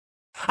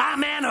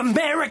I'm an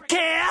American,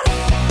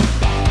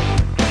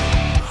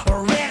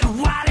 red,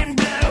 white, and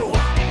blue,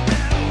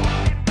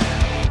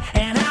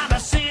 and I'm a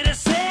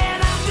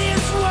citizen of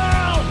this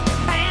world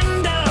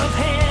and of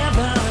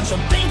heaven.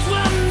 Some things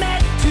were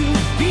meant to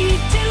be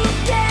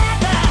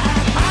together.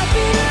 I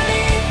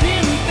believe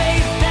in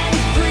faith and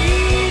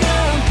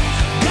freedom,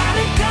 got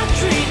a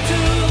country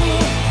too.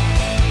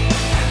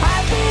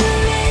 I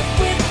believe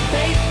with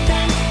faith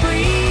and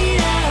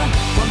freedom,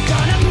 we're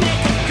gonna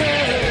make it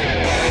good.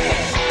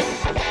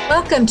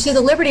 Welcome to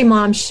the Liberty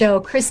Moms Show.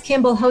 Chris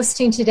Kimball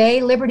hosting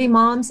today. Liberty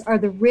Moms are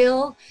the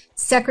real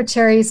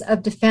secretaries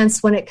of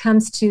defense when it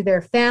comes to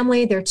their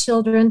family, their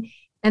children,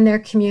 and their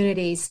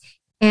communities.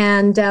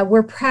 And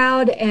we're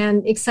proud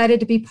and excited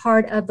to be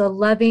part of the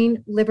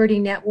Loving Liberty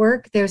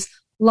Network. There's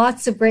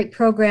lots of great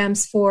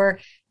programs for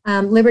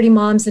Liberty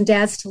moms and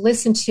dads to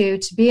listen to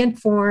be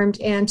informed,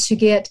 and to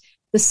get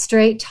the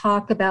straight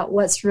talk about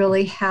what's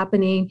really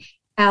happening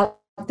out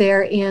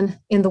there in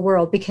the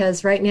world.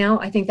 Because right now,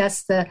 I think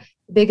that's the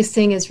biggest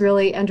thing, is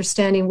really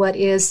understanding what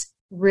is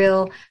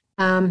real,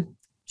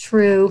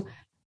 true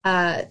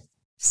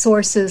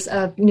sources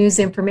of news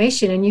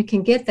information. And you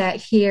can get that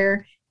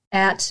here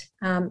at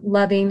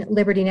Loving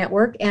Liberty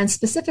Network, and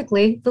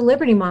specifically the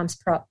Liberty Moms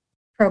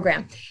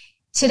program.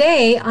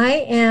 Today, I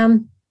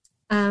am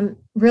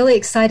really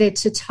excited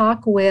to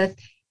talk with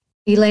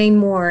Elaine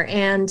Moore.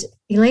 And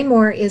Elaine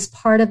Moore is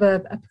part of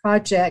a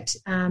project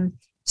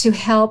to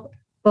help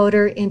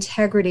voter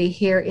integrity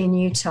here in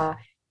Utah.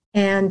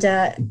 And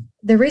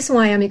the reason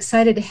why I'm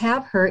excited to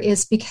have her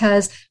is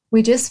because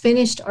we just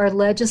finished our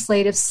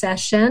legislative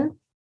session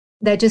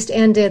that just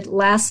ended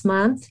last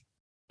month.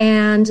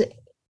 And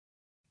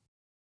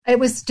it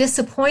was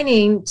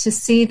disappointing to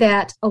see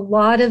that a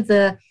lot of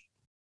the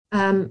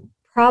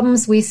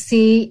problems we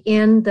see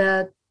in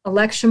the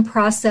election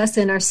process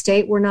in our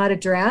state were not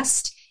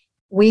addressed.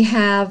 We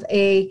have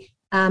a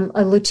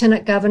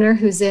lieutenant governor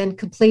who's in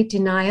complete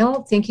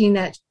denial, thinking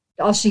that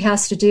all she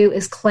has to do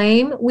is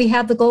claim we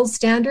have the gold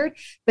standard,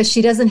 but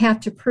she doesn't have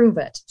to prove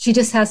it. She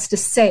just has to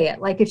say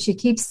it. Like if she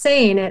keeps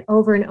saying it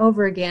over and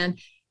over again,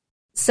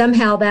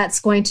 somehow that's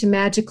going to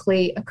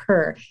magically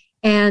occur.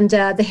 And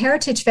the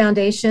Heritage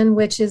Foundation,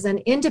 which is an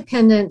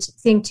independent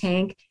think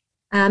tank,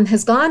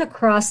 has gone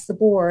across the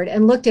board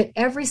and looked at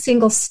every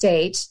single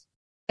state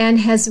and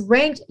has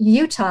ranked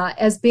Utah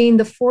as being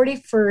the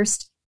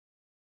 41st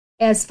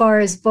as far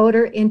as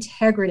voter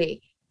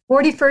integrity,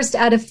 41st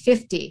out of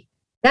 50.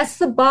 That's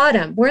the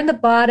bottom. We're in the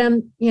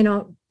bottom,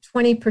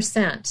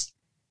 20%.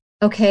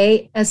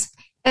 Okay.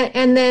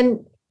 And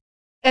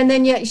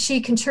then yet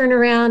she can turn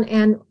around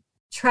and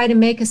try to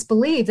make us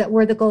believe that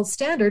we're the gold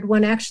standard,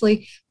 when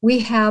actually we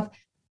have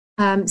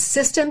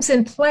systems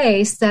in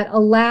place that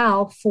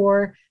allow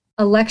for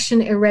election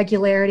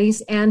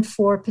irregularities and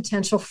for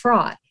potential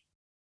fraud,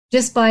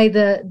 just by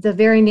the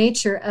very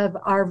nature of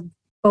our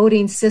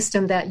voting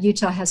system that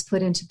Utah has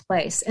put into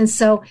place. And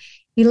so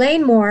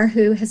Elaine Moore,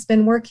 who has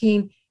been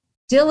working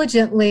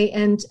diligently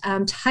and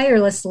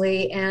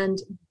tirelessly and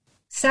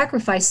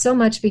sacrificed so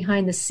much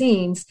behind the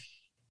scenes,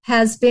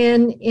 has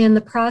been in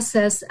the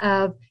process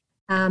of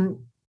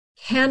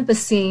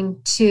canvassing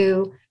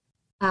to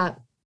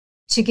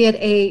get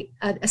a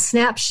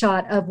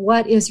snapshot of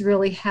what is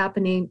really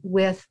happening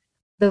with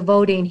the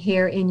voting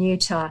here in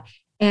Utah.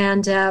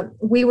 And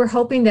we were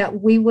hoping that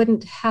we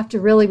wouldn't have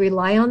to really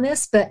rely on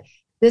this, but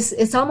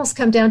it's almost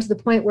come down to the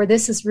point where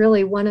this is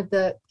really one of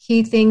the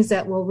key things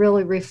that will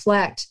really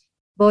reflect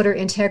voter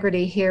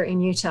integrity here in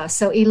Utah.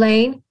 So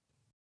Elaine,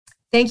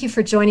 thank you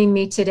for joining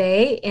me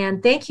today,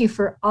 and thank you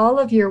for all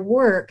of your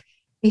work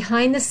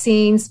behind the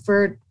scenes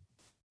for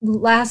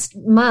last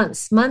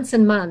months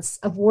and months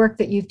of work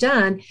that you've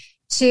done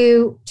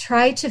to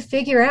try to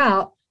figure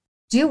out,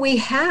 do we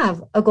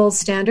have a gold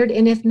standard?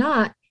 And if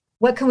not,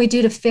 what can we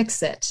do to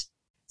fix it?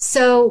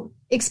 So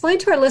explain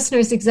to our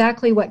listeners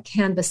exactly what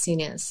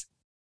canvassing is.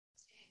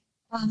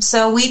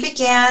 So we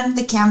began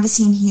the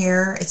canvassing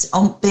here. It's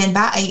been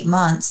about 8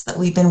 months that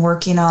we've been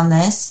working on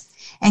this.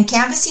 And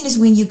canvassing is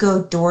when you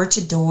go door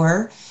to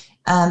door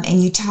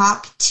and you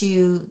talk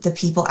to the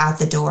people at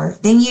the door.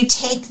 Then you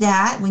take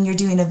that when you're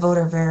doing a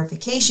voter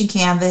verification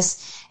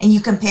canvass and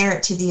you compare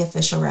it to the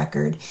official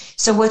record.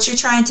 So what you're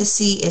trying to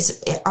see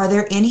is, are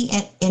there any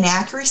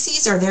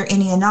inaccuracies? Are there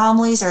any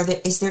anomalies?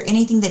 Is there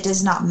anything that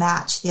does not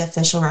match the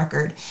official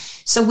record?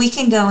 So we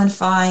can go and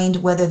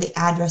find whether the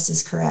address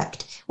is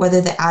correct, whether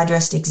the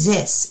address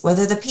exists,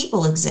 whether the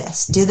people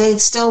exist. Do they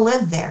still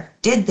live there?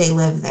 Did they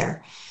live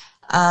there?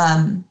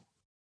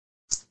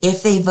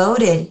 If they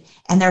voted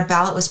and their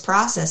ballot was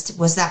processed,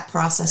 was that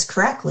processed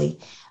correctly?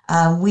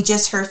 We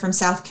just heard from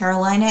South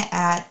Carolina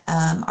at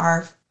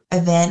our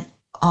event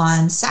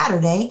on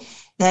Saturday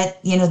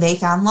that, they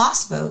found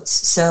lost votes.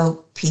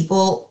 So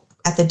people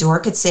at the door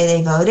could say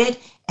they voted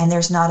and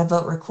there's not a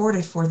vote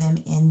recorded for them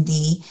in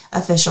the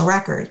official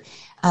record.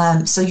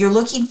 So you're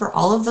looking for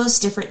all of those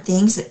different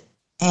things.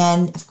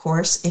 And of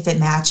course, if it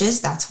matches,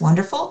 that's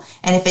wonderful.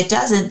 And if it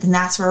doesn't, then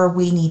that's where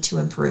we need to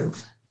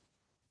improve.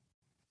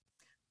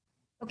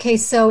 Okay,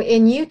 so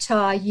in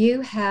Utah, you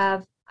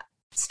have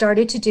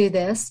started to do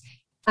this.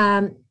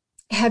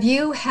 Have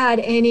you had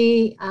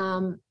any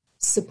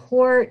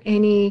support?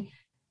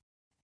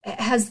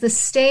 Has the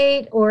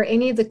state or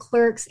any of the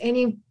clerks,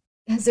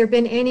 has there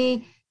been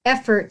any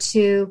effort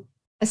to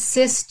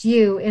assist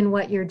you in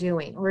what you're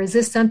doing? Or is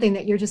this something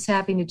that you're just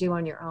having to do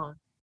on your own?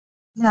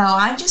 No,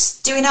 I'm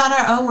just doing it on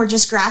our own. We're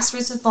just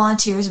grassroots with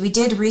volunteers. We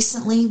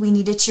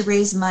needed to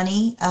raise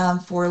money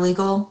for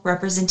legal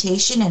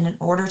representation. And in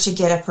order to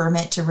get a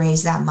permit to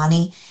raise that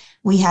money,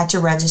 we had to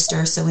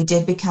register. So we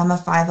did become a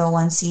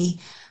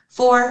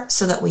 501c4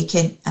 so that we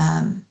could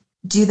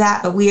do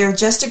that. But we are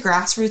just a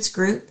grassroots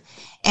group.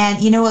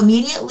 And,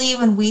 immediately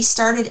when we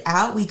started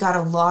out, we got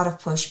a lot of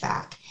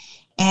pushback.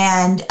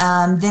 And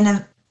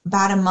then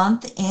about a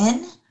month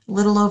in, a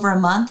little over a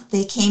month,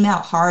 they came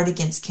out hard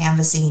against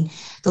canvassing.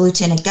 The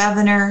lieutenant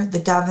governor, the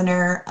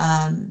governor,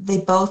 they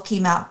both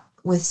came out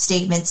with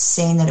statements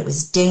saying that it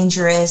was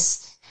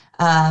dangerous.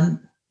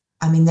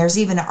 There's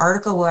even an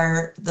article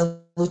where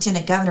the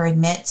lieutenant governor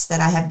admits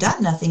that I have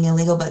done nothing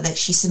illegal, but that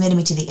she submitted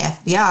me to the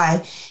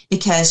FBI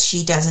because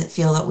she doesn't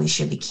feel that we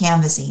should be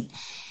canvassing.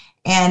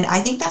 And I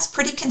think that's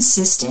pretty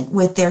consistent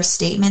with their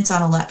statements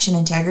on election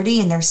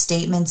integrity and their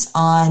statements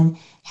on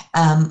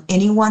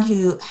anyone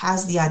who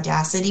has the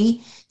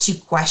audacity to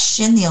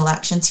question the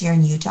elections here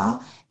in Utah.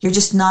 You're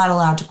just not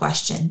allowed to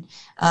question.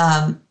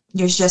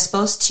 You're just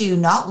supposed to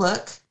not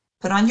look,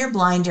 put on your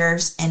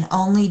blinders, and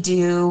only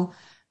do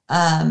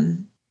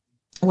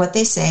what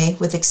they say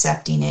with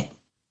accepting it.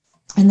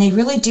 And they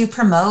really do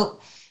promote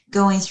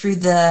going through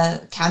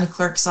the county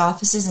clerk's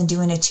offices and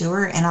doing a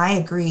tour. And I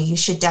agree, you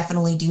should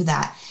definitely do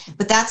that.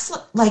 But that's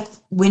like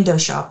window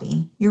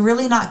shopping. You're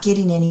really not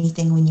getting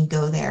anything when you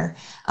go there.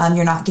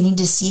 You're not getting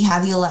to see how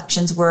the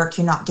elections work.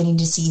 You're not getting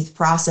to see the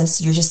process.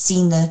 You're just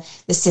seeing the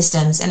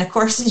systems. And of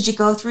course, as you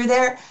go through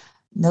there,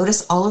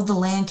 notice all of the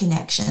land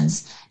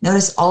connections.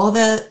 Notice all of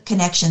the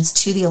connections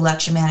to the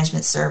election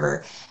management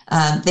server.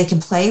 They can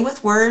play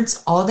with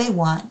words all they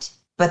want,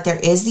 but there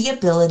is the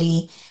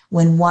ability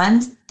when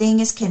one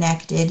thing is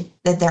connected,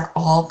 that they're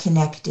all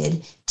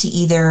connected to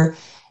either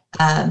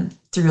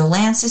through a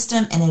LAN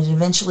system, and it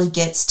eventually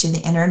gets to the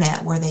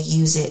internet where they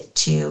use it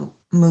to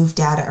move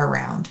data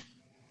around.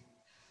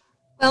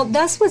 Well,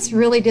 that's what's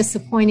really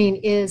disappointing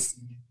is,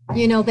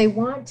 they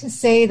want to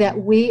say that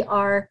we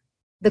are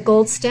the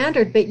gold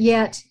standard, but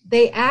yet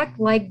they act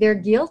like they're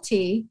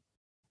guilty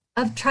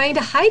of trying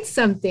to hide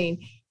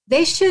something.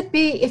 They should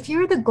be, if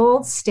you're the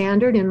gold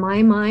standard in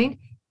my mind,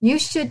 you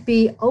should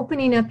be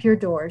opening up your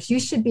doors. You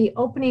should be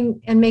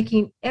opening and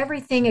making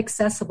everything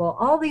accessible.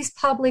 All these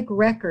public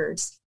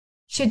records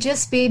should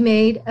just be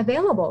made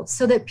available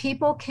so that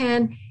people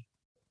can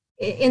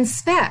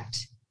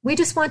inspect. We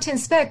just want to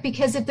inspect,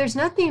 because if there's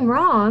nothing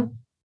wrong,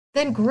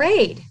 then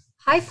great.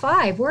 High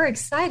five. We're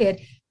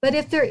excited. But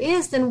if there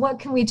is, then what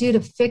can we do to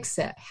fix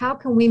it? How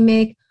can we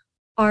make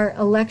our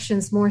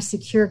elections more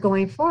secure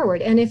going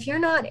forward? And if you're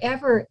not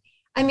ever,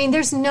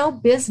 there's no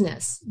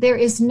business. There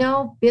is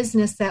no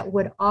business that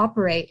would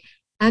operate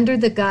under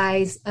the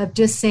guise of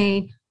just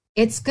saying,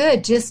 it's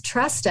good, just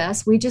trust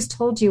us. We just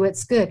told you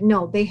it's good.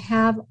 No, they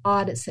have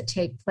audits that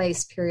take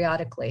place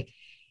periodically.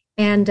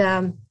 And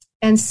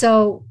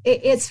so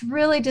it's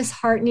really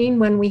disheartening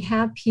when we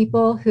have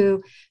people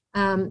who,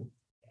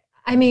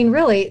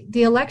 really,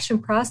 the election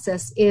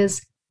process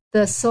is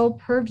the sole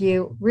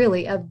purview,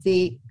 really, of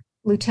the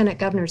lieutenant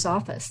governor's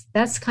office.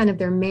 That's kind of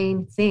their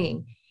main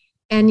thing.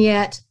 And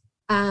yet,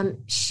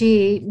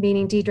 she,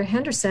 meaning Deidre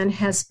Henderson,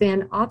 has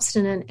been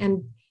obstinate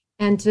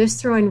and just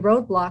throwing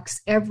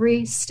roadblocks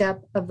every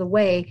step of the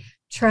way,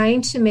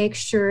 trying to make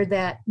sure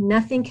that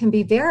nothing can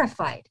be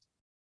verified.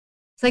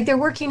 It's like they're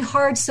working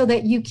hard so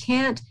that you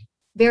can't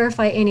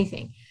verify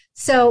anything.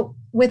 So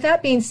with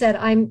that being said,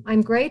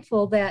 I'm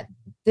grateful that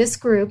this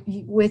group,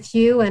 with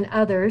you and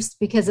others,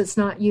 because it's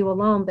not you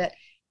alone, but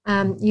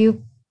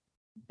you've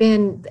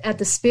been at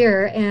the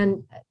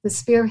spearhead,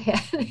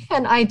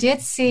 and I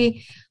did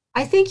see,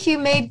 I think you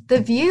made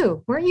The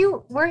View. Weren't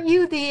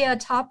you the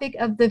topic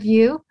of The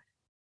View?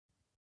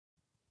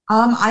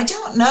 I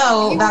don't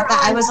know about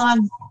that. I was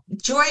on,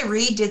 Joy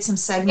Reid did some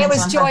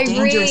segments on Joy how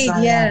dangerous Reid, I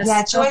am. yes.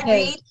 Yeah, Joy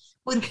Reid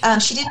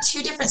she did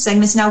 2 different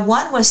segments. Now,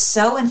 one was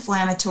so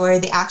inflammatory,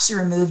 they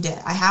actually removed it.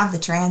 I have the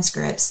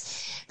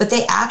transcripts. But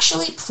they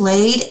actually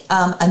played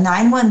a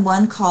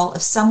 911 call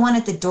of someone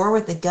at the door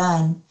with a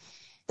gun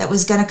that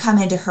was going to come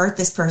in to hurt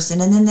this person.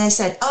 And then they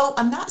said, oh,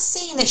 I'm not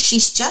saying that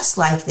she's just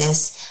like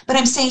this, but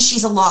I'm saying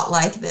she's a lot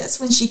like this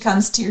when she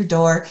comes to your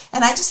door.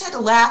 And I just had to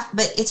laugh,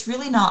 but it's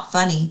really not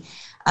funny.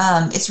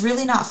 It's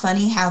really not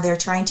funny how they're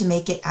trying to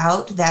make it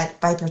out that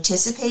by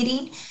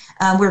participating,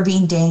 we're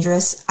being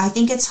dangerous. I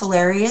think it's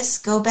hilarious.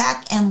 Go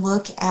back and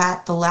look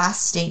at the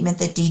last statement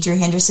that Deidre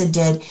Henderson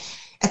did.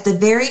 At the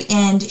very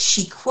end,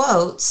 she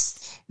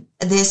quotes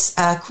this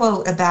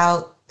quote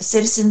about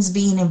citizens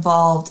being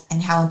involved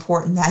and how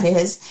important that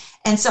is.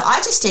 And so I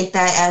just take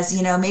that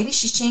as, maybe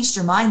she's changed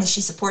her mind that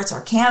she supports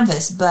our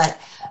canvas. But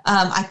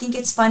I think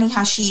it's funny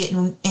how she,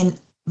 in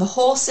the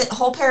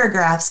whole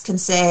paragraphs, can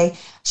say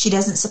she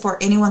doesn't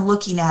support anyone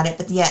looking at it,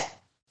 but yet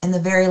in the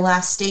very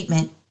last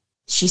statement,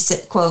 she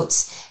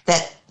quotes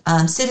that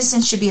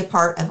citizens should be a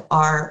part of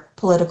our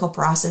political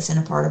process and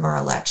a part of our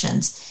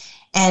elections.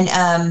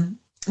 And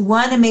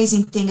one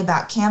amazing thing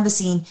about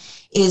canvassing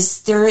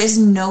is there is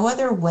no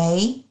other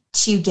way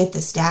to get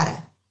this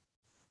data.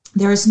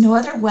 There is no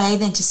other way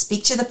than to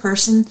speak to the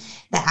person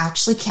that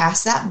actually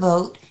cast that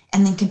vote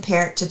and then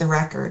compare it to the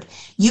record.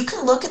 You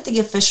can look at the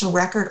official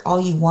record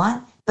all you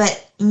want,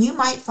 but you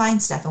might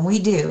find stuff, and we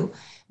do.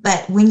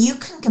 But when you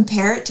can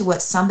compare it to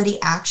what somebody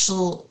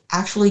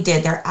actually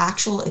did, their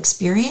actual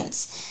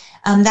experience,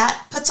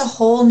 that puts a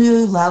whole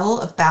new level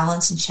of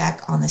balance and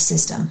check on the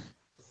system.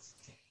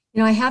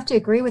 I have to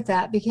agree with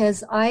that,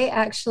 because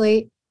I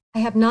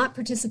have not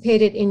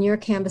participated in your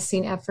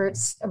canvassing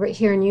efforts right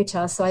here in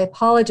Utah, so I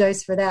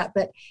apologize for that.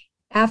 But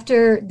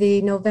after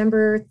the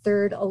November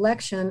 3rd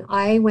election,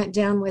 I went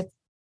down with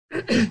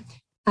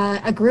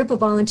a group of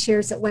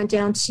volunteers that went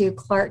down to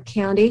Clark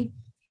County.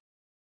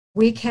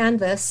 We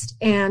canvassed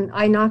and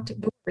I knocked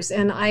doors,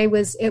 and it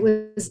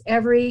was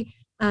every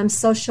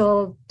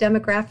social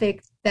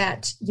demographic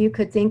that you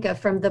could think of,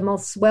 from the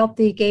most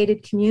wealthy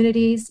gated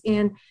communities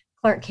in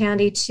Clark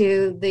County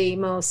to the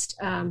most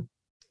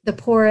the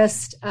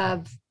poorest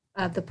of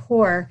the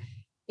poor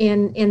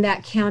in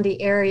that county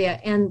area.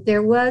 And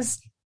there was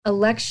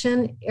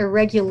election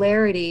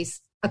irregularities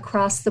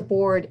across the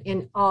board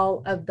in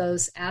all of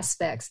those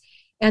aspects.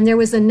 And there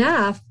was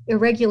enough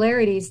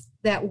irregularities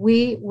that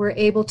we were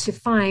able to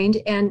find.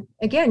 And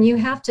again, you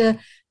have to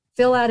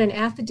fill out an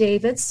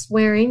affidavit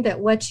swearing that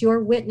what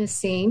you're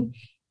witnessing.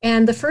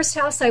 And the first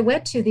house I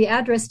went to, the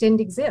address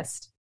didn't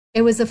exist.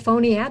 It was a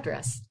phony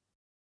address.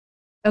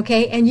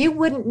 Okay. And you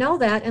wouldn't know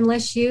that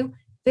unless you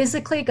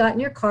physically got in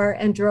your car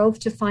and drove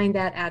to find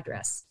that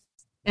address.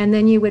 And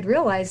then you would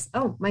realize,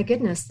 oh my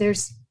goodness,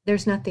 there's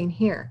nothing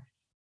here.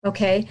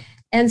 Okay.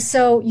 And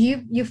so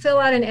you fill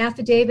out an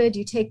affidavit,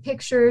 you take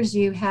pictures,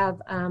 you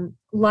have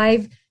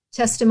live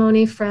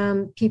testimony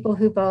from people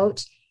who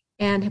vote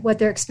and what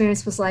their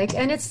experience was like.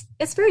 And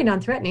it's very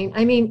non-threatening.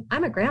 I mean,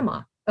 I'm a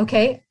grandma.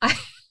 Okay.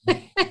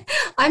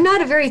 I'm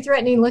not a very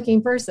threatening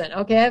looking person.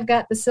 Okay. I've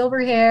got the silver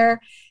hair,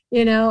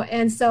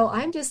 and so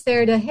I'm just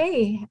there to,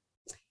 hey,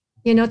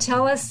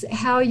 tell us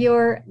how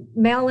your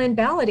mail-in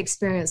ballot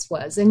experience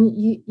was. And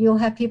you'll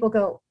have people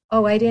go,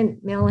 oh, I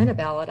didn't mail in a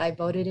ballot. I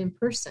voted in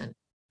person.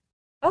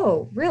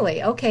 Oh,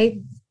 really?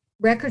 Okay.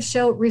 Records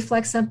show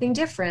reflect something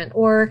different,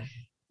 or,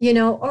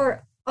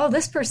 oh,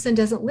 this person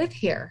doesn't live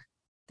here.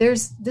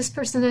 This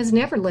person has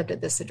never lived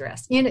at this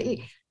address.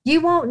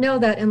 You won't know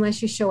that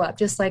unless you show up,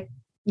 just like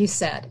you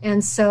said.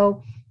 And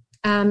so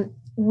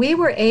we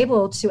were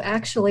able to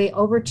actually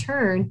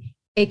overturn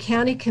a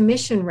county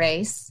commission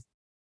race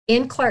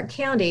in Clark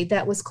County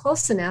that was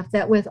close enough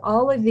that with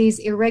all of these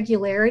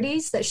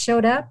irregularities that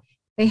showed up,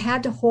 they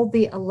had to hold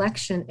the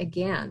election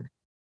again.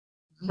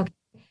 Okay.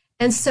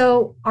 And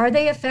so are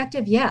they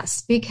effective?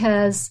 Yes,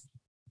 because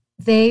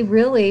they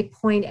really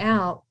point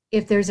out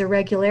if there's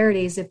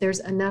irregularities, if there's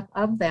enough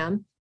of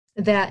them,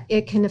 that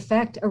it can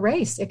affect a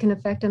race, it can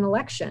affect an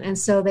election. And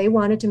so they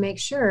wanted to make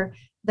sure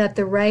that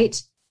the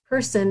right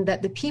person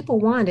that the people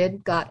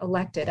wanted got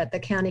elected at the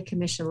county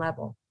commission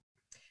level.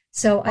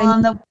 So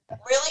the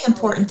really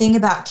important thing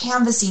about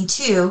canvassing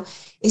too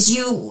is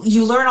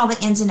you learn all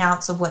the ins and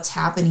outs of what's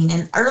happening.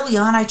 And early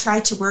on, I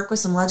tried to work with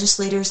some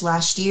legislators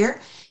last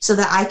year so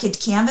that I could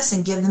canvass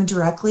and give them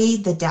directly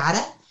the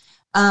data.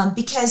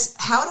 Because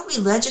how do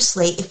we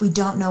legislate if we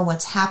don't know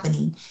what's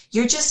happening?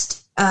 You're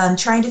just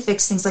trying to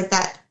fix things like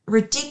that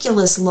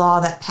ridiculous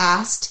law that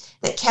passed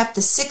that kept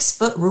the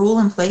 6-foot rule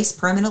in place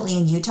permanently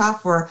in Utah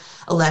for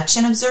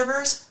election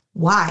observers.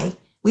 Why?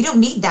 We don't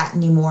need that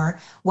anymore.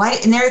 Why?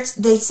 And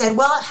they said,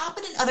 well, it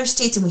happened in other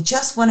states and we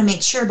just want to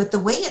make sure. But the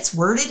way it's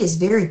worded is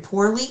very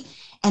poorly.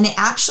 And it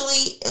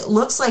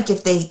looks like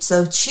if they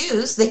so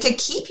choose, they could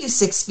keep you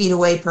 6 feet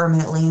away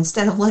permanently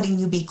instead of letting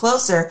you be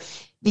closer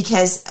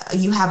because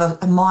you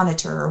have a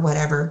monitor or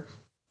whatever.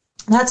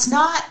 That's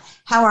not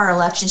how our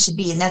election should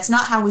be. And that's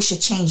not how we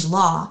should change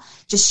law.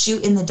 Just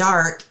shoot in the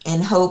dark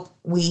and hope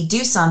we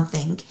do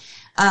something.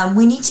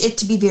 We need it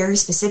to be very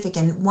specific.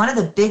 And one of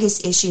the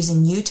biggest issues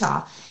in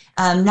Utah,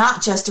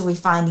 not just are we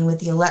finding with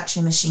the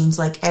election machines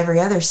like every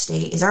other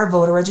state, is our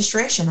voter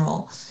registration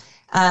roll.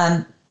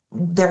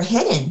 They're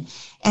hidden.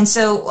 And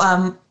so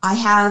I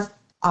have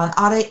on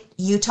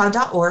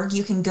auditutah.org,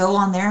 you can go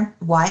on there,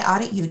 Why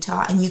Audit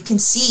Utah, and you can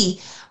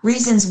see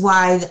reasons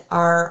why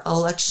our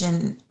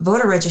election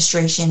voter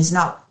registration is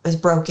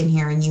broken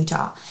here in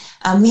Utah.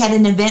 We had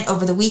an event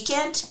over the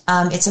weekend.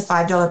 It's a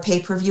 $5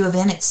 pay-per-view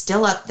event. It's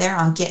still up there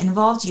on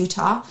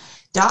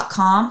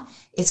getinvolvedutah.com.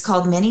 It's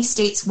called Many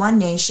States, One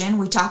Nation.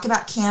 We talk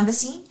about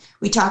canvassing.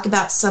 We talk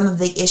about some of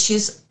the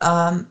issues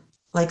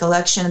like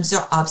election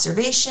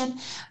observation,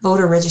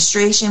 voter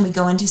registration. We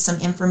go into some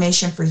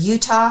information for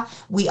Utah.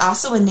 We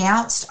also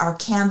announced our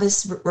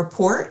Canvass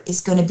report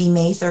is going to be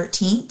May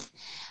 13th.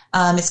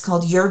 It's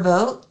called Your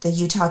Vote, the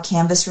Utah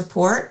Canvass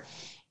Report.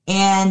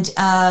 And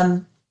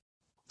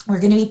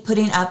we're going to be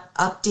putting up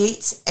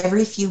updates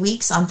every few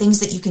weeks on things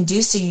that you can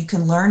do so you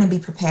can learn and be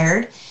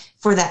prepared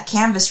for that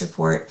Canvas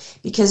report,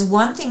 because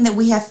one thing that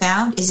we have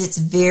found is it's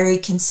very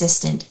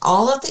consistent.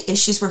 All of the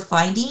issues we're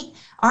finding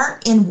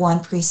aren't in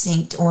one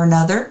precinct or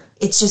another.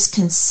 It's just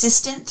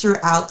consistent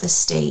throughout the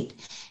state,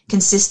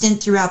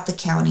 consistent throughout the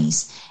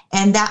counties.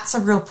 And that's a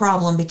real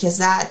problem, because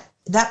that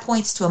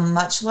points to a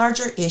much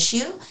larger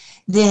issue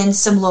than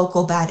some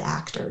local bad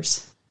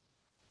actors.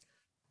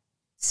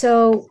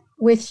 So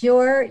with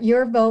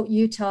your Vote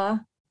Utah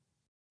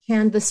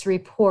Canvas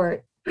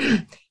report,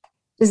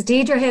 does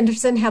Deidre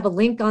Henderson have a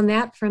link on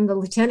that from the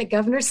Lieutenant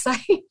Governor's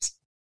site?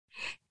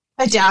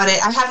 I doubt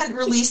it. I haven't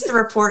released the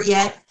report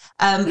yet.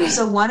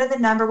 So one of the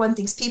number one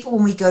things, people,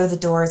 when we go to the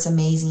door, it's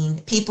amazing.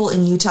 People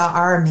in Utah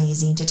are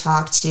amazing to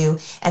talk to,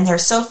 and they're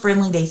so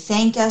friendly. They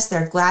thank us.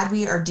 They're glad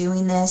we are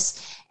doing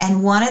this.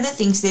 And one of the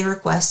things they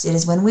requested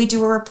is when we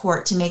do a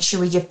report to make sure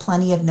we give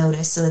plenty of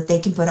notice so that they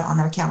can put it on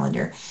their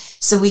calendar.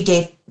 So we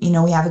gave,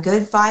 we have a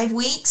good 5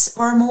 weeks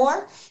or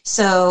more.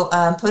 So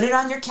put it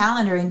on your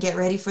calendar and get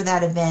ready for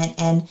that event.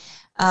 And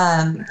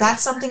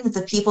that's something that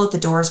the people at the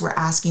doors were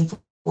asking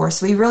for.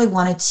 So we really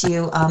wanted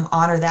to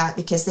honor that,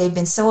 because they've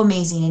been so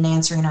amazing in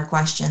answering our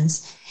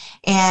questions.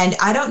 And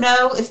I don't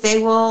know if they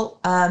will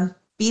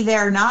be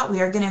there or not.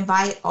 We are going to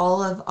invite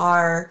all of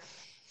our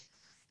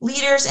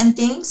leaders and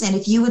things. And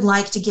if you would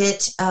like to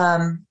get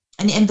an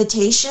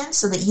invitation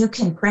so that you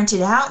can print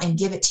it out and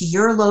give it to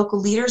your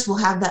local leaders, we'll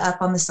have that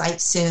up on the site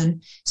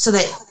soon so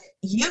that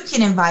you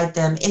can invite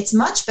them. It's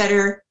much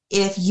better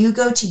if you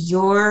go to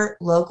your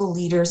local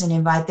leaders and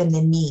invite them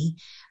than me,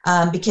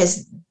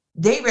 because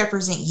they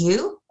represent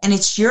you, and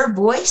it's your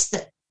voice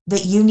that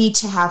you need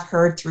to have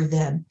heard through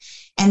them.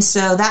 And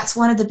so that's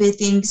one of the big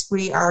things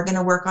we are going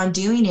to work on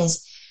doing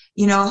is,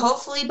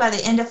 hopefully by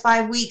the end of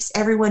 5 weeks,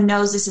 everyone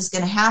knows this is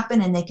going to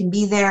happen and they can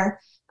be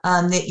there,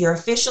 that your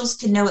officials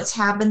can know it's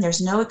happened.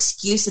 There's no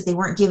excuse that they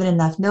weren't given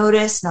enough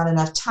notice, not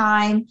enough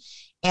time,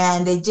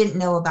 and they didn't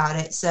know about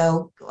it.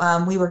 So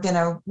we were going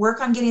to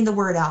work on getting the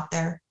word out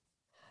there.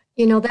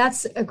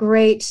 That's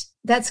great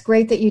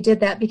that you did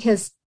that,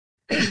 because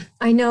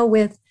I know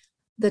with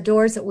the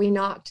doors that we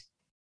knocked,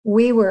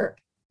 we were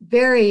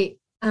very,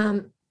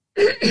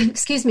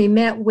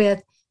 met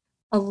with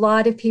a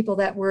lot of people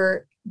that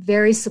were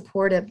very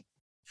supportive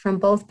from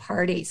both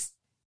parties.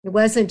 It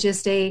wasn't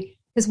just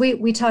because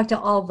we talked to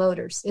all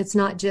voters. It's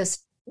not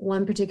just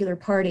one particular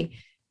party.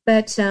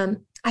 But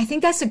I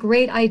think that's a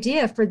great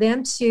idea for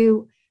them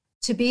to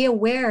be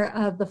aware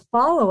of the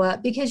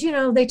follow-up, because,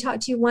 they talk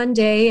to you one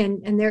day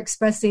and they're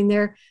expressing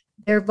their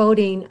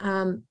voting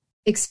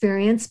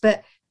experience,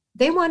 but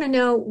they want to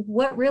know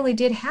what really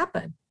did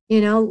happen.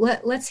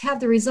 Let's have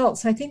the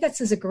results. So I think this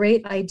is a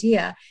great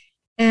idea.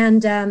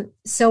 And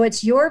so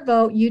it's Your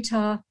Vote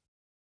Utah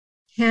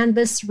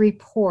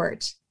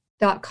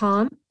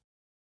canvasreport.com.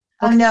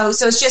 Oh, no.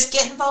 So it's just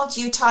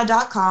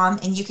getinvolvedutah.com,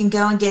 and you can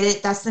go and get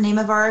it. That's the name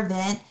of our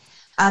event.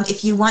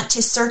 If you want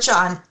to search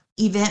on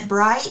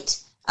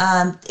Eventbrite,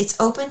 it's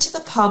open to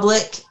the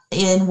public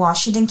in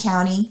Washington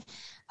County,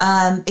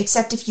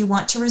 except if you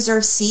want to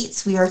reserve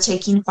seats, we are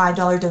taking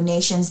 $5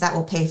 donations that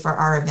will pay for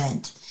our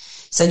event.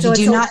 So you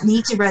do not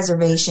need a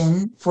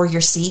reservation for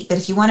your seat, but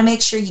if you want to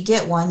make sure you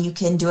get one, you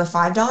can do a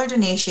 $5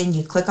 donation.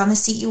 You click on the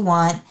seat you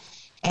want,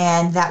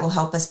 and that will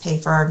help us pay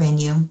for our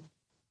venue.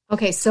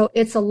 Okay, so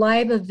it's a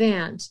live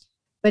event,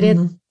 but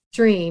it's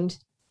streamed.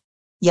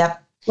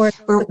 Yep. We're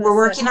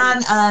working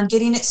on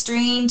getting it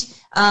streamed.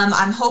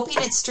 I'm hoping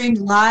it's streamed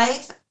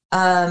live.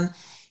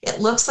 It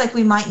looks like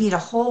we might need a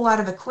whole lot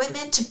of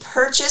equipment to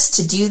purchase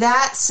to do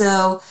that.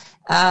 So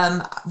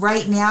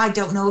right now, I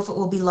don't know if it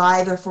will be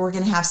live or if we're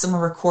going to have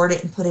someone record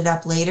it and put it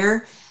up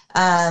later.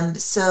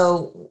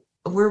 So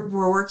we're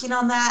working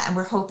on that, and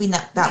we're hoping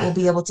that will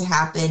be able to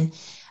happen.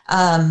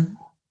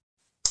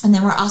 And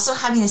then we're also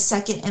having a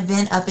second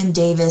event up in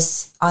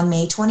Davis on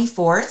May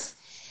 24th.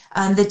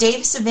 The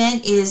Davis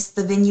event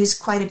the venue's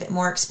quite a bit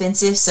more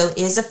expensive, so it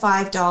is a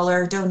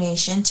 $5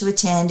 donation to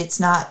attend.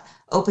 It's not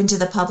open to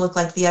the public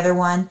like the other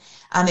one.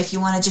 If you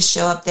want to just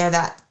show up there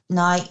that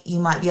night, you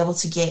might be able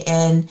to get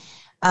in.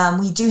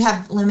 We do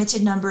have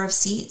limited number of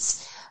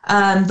seats.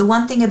 The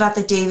one thing about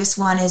the Davis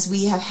one is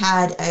we have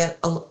had a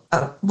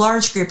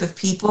large group of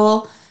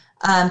people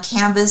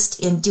canvassed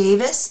in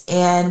Davis,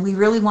 and we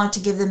really want to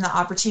give them the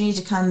opportunity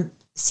to come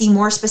see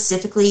more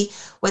specifically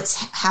what's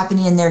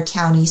happening in their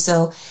county.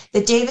 So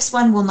the Davis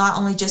one will not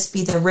only just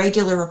be the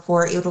regular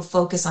report, it will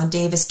focus on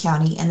Davis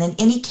County, and then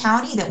any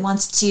county that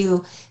wants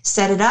to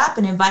set it up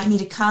and invite me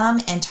to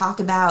come and talk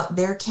about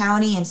their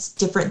county and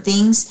different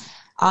things.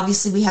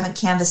 Obviously, we haven't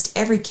canvassed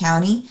every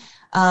county,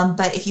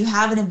 but if you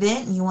have an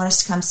event and you want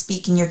us to come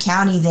speak in your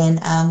county, then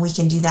we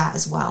can do that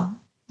as well.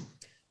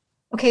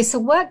 Okay, so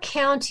what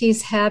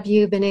counties have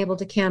you been able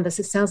to canvass?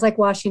 It sounds like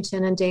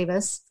Washington and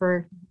Davis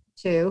for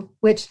two,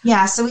 which...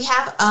 Yeah, so we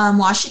have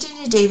Washington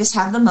and Davis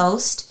have the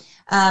most.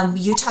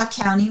 Utah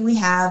County, we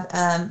have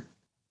a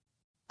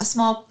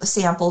small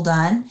sample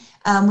done.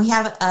 We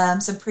have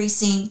some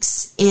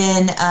precincts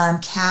in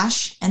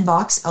Cache and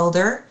Box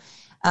Elder.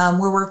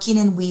 We're working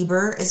in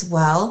Weber as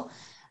well.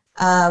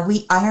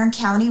 Iron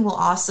County will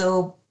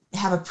also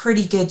have a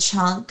pretty good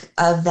chunk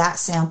of that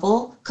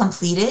sample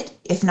completed,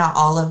 if not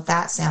all of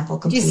that sample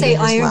Did you completed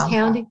say as Iron well.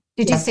 County?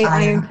 Did you Yes, say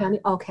Iron Iron. County?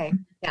 Okay.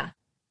 Yeah.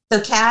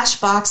 So Cache,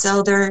 Box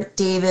Elder,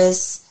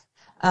 Davis,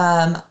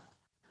 um,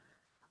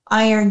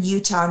 Iron,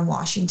 Utah, and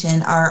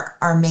Washington are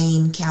our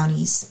main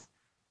counties.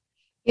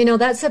 You know,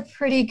 that's a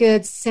pretty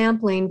good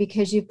sampling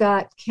because you've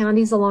got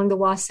counties along the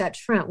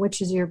Wasatch Front,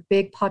 which is your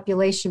big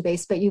population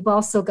base, but you've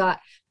also got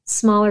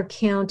smaller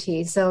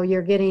counties. So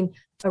you're getting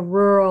a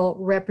rural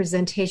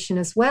representation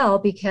as well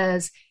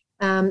because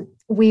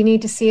we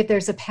need to see if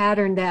there's a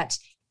pattern that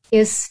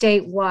is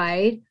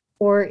statewide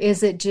or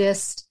is it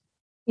just,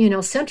 you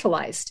know,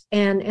 centralized.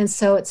 And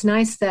so it's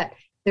nice that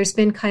there's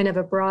been kind of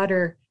a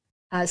broader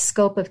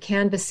scope of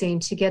canvassing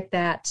to get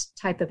that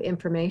type of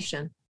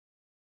information.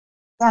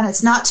 And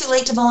it's not too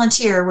late to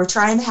volunteer. We're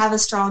trying to have a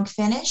strong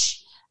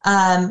finish.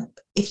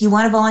 If you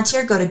want to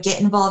volunteer, go to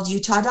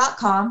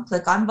getinvolvedutah.com,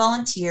 click on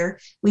volunteer.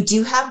 We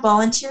do have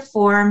volunteer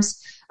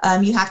forms.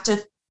 You have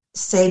to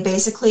say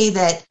basically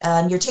that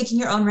you're taking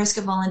your own risk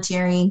of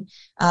volunteering,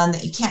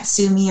 that you can't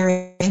sue me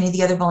or any of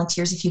the other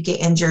volunteers if you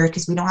get injured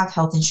because we don't have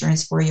health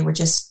insurance for you.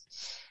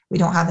 We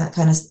don't have that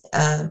kind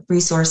of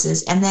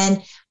resources. And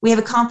then we have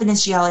a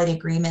confidentiality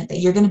agreement that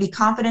you're going to be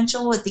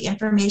confidential with the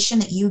information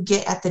that you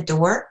get at the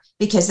door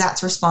because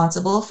that's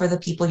responsible for the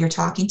people you're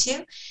talking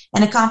to,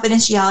 and a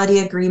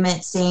confidentiality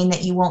agreement saying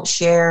that you won't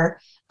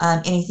share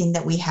anything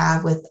that we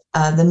have with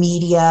the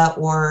media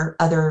or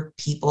other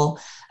people,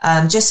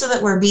 just so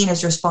that we're being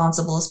as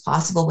responsible as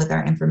possible with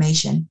our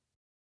information.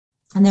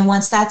 And then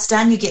once that's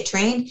done, you get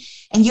trained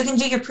and you can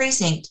do your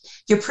precinct.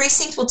 Your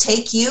precinct will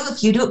take you,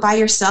 if you do it by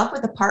yourself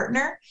with a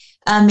partner,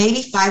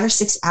 maybe 5 or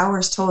 6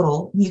 hours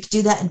total. You can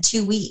do that in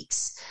 2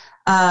 weeks.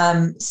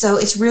 So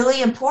it's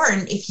really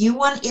important. If you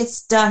want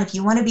it's done, if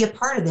you want to be a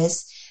part of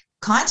this,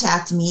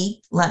 contact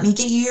me. Let me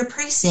get you your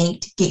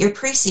precinct, get your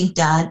precinct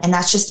done. And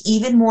that's just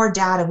even more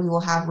data we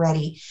will have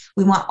ready.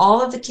 We want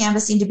all of the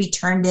canvassing to be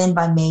turned in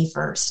by May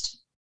 1st.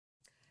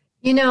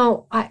 You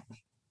know, I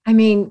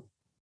mean,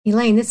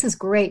 Elaine, this is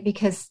great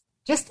because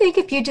just think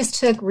if you just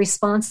took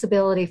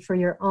responsibility for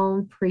your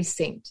own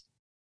precinct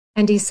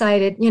and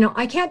decided, you know,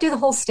 I can't do the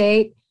whole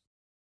state.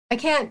 I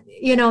can't,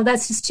 you know,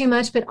 that's just too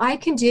much, but I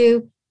can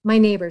do my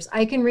neighbors.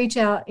 I can reach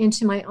out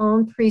into my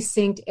own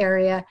precinct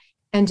area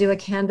and do a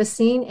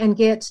canvassing and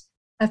get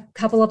a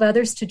couple of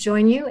others to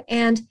join you.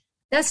 And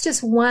that's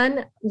just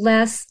one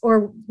less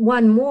or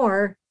one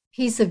more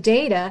piece of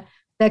data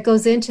that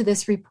goes into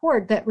this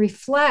report that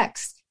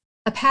reflects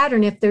a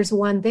pattern if there's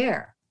one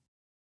there.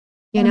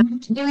 You know,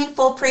 doing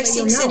full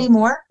precincts know.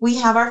 anymore. We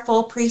have our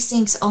full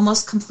precincts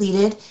almost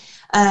completed.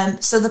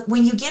 So that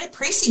when you get a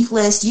precinct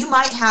list, you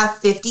might have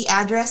 50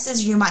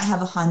 addresses, you might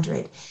have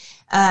 100.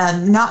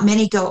 Not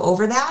many go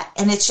over that.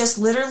 And it's just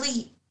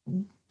literally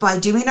by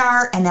doing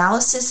our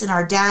analysis and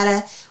our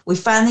data, we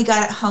finally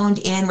got it honed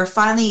in. We're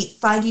finally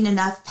finding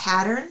enough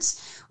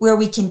patterns where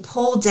we can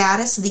pull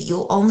data so that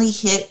you'll only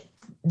hit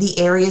the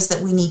areas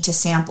that we need to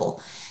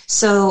sample.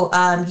 So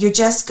you're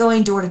just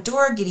going door to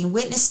door, getting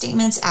witness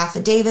statements,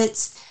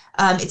 affidavits.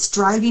 It's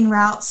driving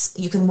routes.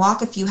 You can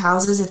walk a few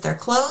houses if they're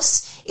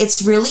close.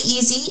 It's really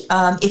easy.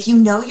 If you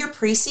know your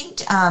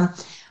precinct,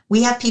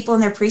 we have people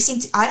in their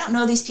precincts. I don't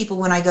know these people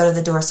when I go to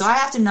the door, so I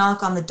have to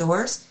knock on the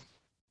doors.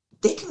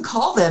 They can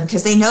call them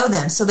because they know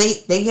them. So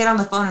they get on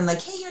the phone and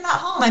like, hey, you're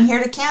not home. I'm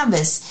here to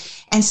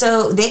canvass. And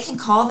so they can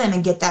call them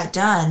and get that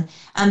done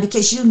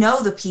because you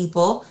know the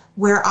people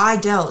where I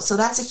don't. So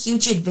that's a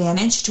huge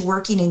advantage to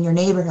working in your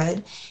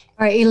neighborhood.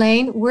 All right,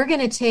 Elaine, we're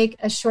going to take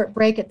a short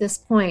break at this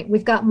point.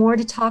 We've got more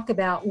to talk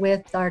about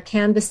with our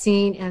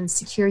canvassing and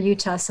Secure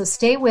Utah. So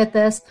stay with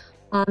us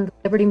on the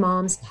Liberty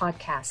Moms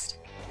podcast.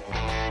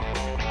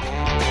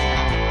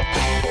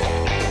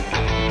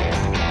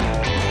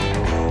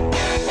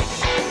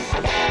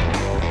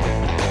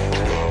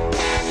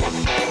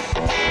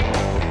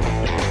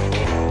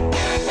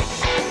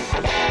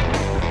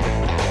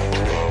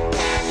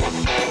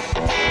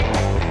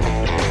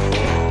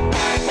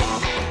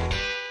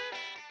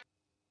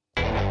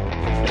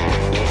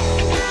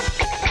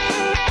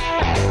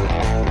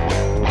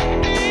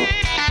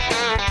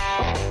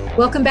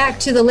 Welcome back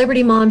to the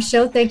Liberty Moms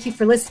Show. Thank you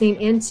for listening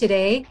in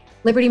today.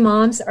 Liberty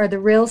Moms are the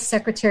real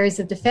secretaries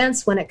of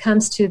defense when it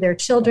comes to their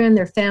children,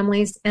 their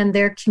families, and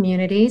their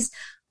communities.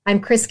 I'm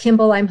Chris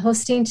Kimball. I'm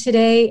hosting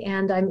today,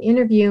 and I'm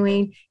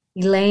interviewing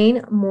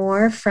Elaine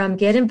Moore from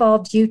Get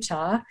Involved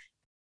Utah.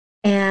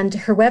 And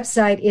her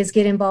website is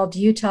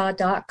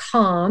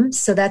getinvolvedutah.com.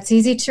 So that's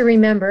easy to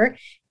remember.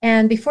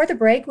 And before the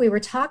break, we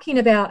were talking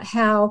about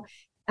how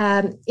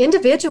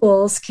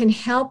individuals can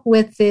help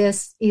with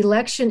this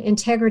election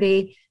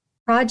integrity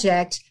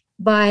project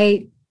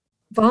by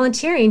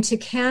volunteering to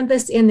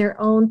canvass in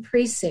their own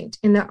precinct,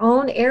 in their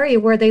own area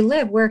where they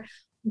live, where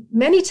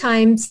many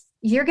times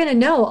you're going to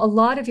know a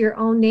lot of your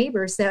own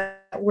neighbors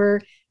that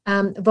were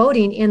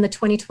voting in the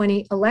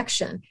 2020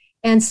 election.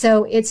 And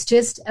so it's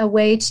just a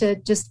way to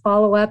just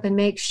follow up and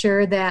make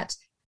sure that,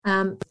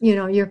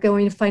 you're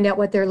going to find out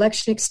what their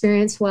election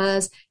experience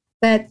was,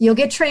 but you'll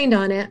get trained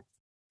on it.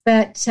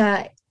 But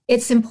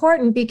it's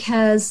important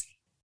because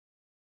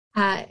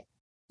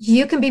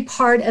you can be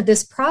part of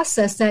this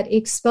process that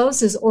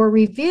exposes or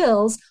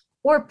reveals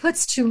or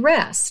puts to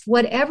rest,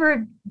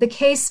 whatever the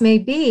case may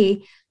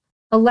be,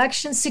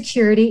 election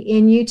security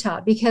in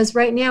Utah. Because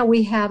right now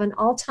we have an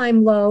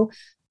all-time low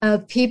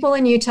of people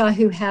in Utah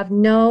who have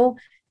no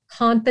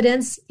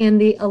confidence in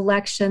the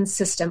election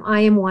system.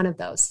 I am one of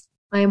those.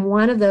 I am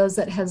one of those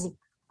that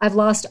I've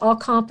lost all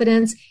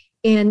confidence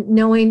in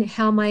knowing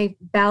how my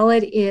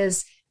ballot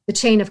is, the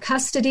chain of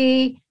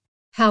custody,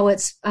 how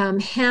it's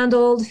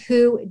handled,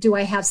 do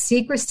I have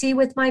secrecy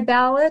with my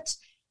ballot?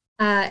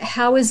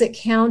 How is it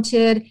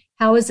counted?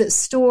 How is it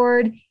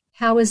stored?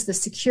 How is the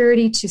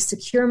security to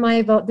secure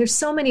my vote? There's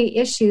so many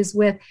issues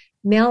with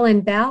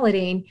mail-in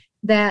balloting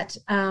that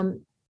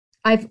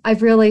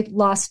I've really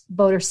lost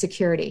voter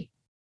security.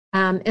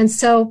 And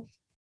so,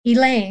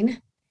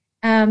 Elaine,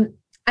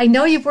 I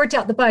know you've worked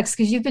out the bugs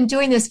because you've been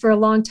doing this for a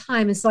long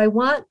time. And so I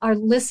want our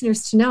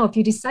listeners to know, if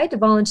you decide to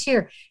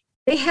volunteer,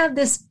 they have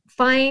this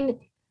fine,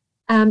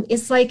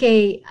 it's like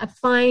a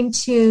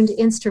fine-tuned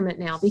instrument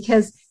now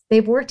because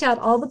they've worked out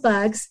all the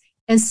bugs.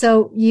 And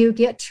so you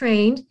get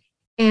trained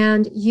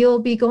and you'll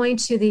be going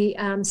to the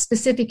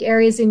specific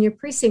areas in your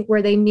precinct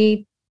where they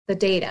need the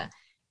data.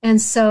 And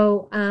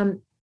so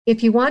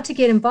if you want to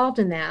get involved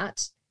in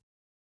that,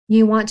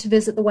 you want to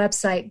visit the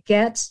website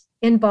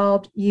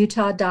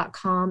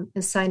getinvolvedutah.com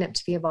and sign up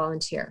to be a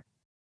volunteer.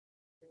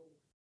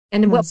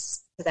 And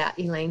what's that,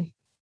 Elaine?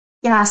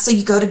 Yeah, so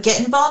you go to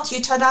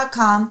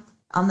getinvolvedutah.com.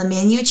 On the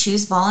menu,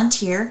 choose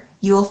volunteer.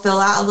 You will fill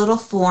out a little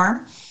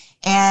form,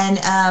 and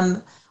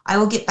I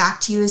will get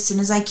back to you as soon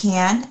as I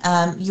can.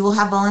 You will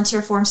have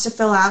volunteer forms to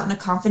fill out and a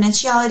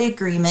confidentiality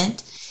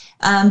agreement,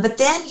 but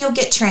then you'll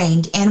get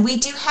trained. And we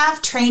do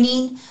have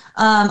training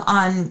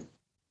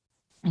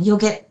you'll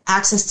get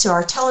access to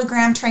our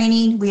Telegram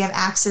training. We have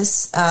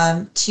access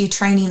to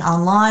training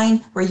online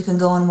where you can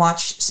go and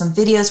watch some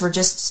videos. We're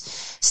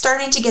just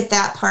starting to get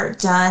that part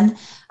done.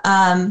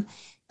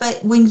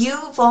 But when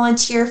you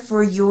volunteer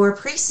for your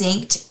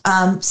precinct,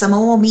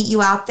 someone will meet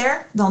you out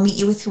there. They'll meet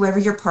you with whoever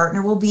your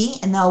partner will be,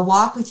 and they'll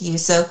walk with you.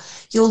 So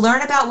you'll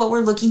learn about what we're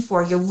looking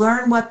for. You'll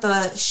learn what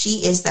the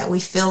sheet is that we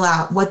fill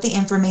out, what the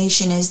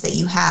information is that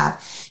you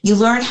have. You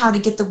learn how to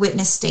get the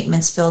witness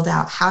statements filled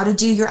out, how to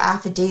do your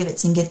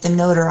affidavits and get them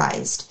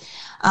notarized.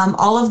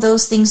 All of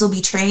those things will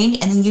be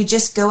trained, and then you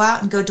just go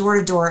out and go door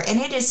to door, and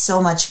it is so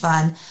much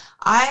fun.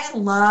 I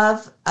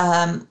love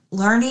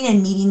learning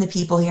and meeting the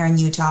people here in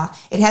Utah.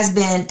 It has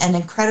been an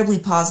incredibly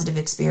positive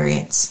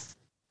experience.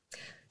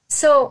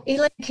 So,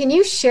 Elaine, can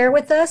you share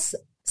with us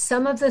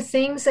some of the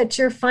things that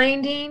you're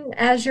finding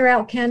as you're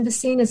out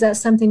canvassing? Is that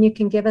something you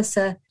can give us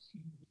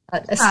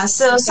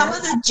so some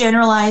of the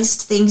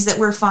generalized things that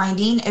we're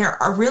finding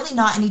are really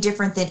not any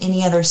different than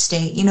any other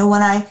state. You know,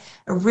 when I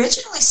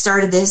originally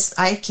started this,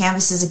 I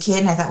canvassed as a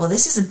kid, and I thought, well,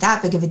 this isn't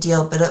that big of a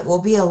deal, but it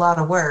will be a lot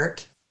of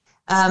work.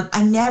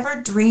 I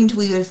never dreamed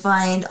we would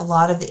find a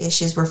lot of the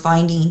issues we're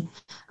finding.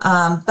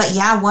 But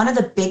yeah, one of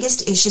the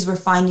biggest issues we're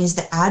finding is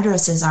the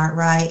addresses aren't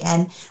right.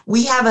 And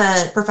we have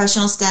a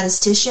professional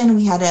statistician.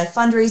 We had a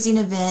fundraising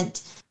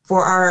event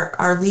for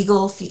our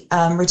legal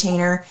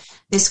retainer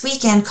this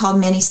weekend called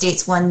Many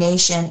States, One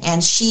Nation.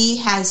 And she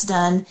has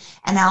done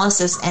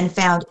analysis and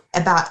found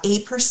about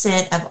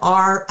 8% of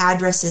our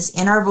addresses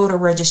in our voter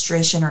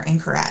registration are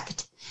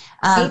incorrect.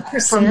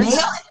 8%? For mail-in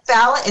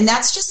ballot, and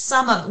that's just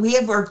some of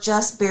we're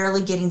just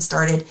barely getting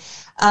started.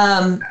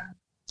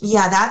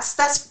 Yeah,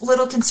 that's a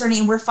little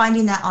concerning. We're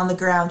finding that on the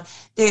ground.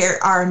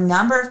 There are a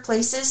number of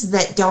places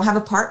that don't have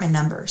apartment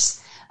numbers.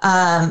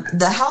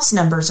 The house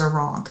numbers are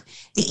wrong.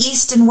 The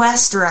east and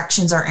west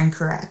directions are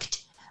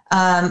incorrect.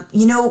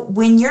 You know,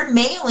 when you're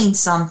mailing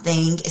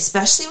something,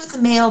 especially with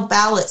the mail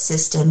ballot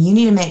system, you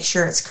need to make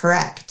sure it's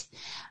correct.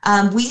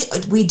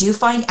 We do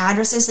find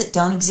addresses that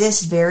don't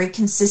exist very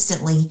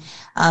consistently.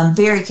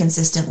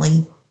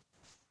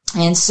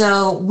 And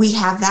so we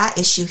have that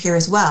issue here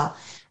as well.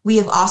 We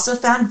have also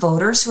found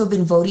voters who have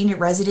been voting at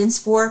residence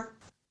for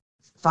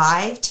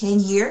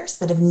 5-10 years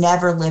that have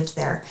never lived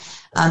there,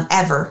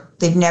 ever.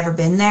 They've never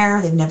been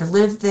there. They've never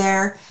lived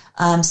there.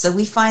 So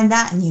we find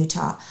that in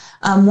Utah.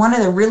 One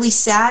of the really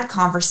sad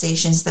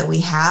conversations that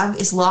we have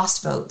is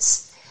lost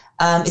votes.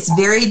 It's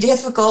very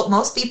difficult.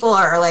 Most people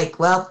are like,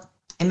 well,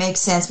 it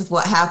makes sense with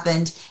what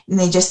happened, and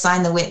they just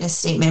sign the witness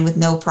statement with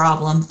no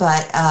problem.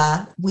 But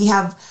we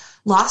have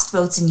lost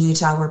votes in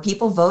Utah where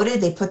people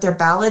voted, they put their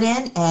ballot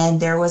in, and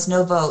there was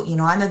no vote. You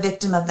know, I'm a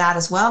victim of that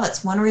as well.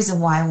 That's one reason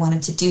why I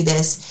wanted to do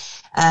this.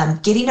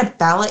 Getting a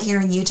ballot here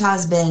in Utah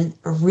has been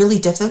really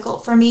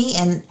difficult for me,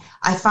 and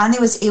I finally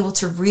was able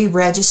to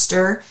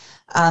re-register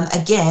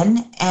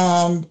again,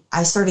 and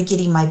I started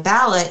getting my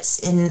ballots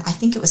in, I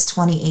think it was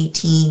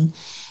 2018.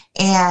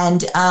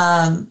 And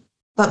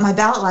but my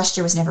ballot last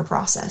year was never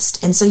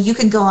processed. And so you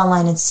can go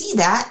online and see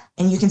that,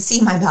 and you can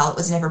see my ballot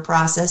was never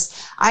processed.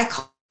 I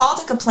called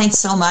the complaint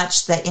so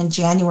much that in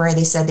January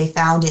they said they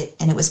found it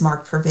and it was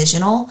marked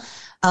provisional.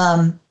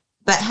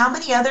 But how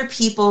many other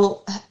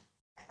people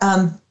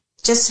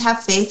just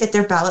have faith that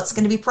their ballot's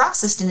going to be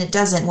processed and it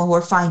doesn't? Well,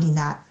 we're finding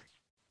that.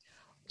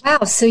 Wow.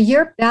 So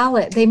your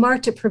ballot, they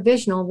marked it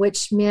provisional,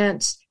 which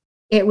meant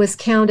it was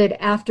counted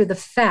after the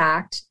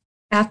fact,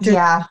 after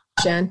Yeah.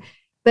 the election,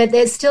 but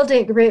it still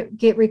didn't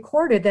get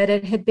recorded that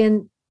it had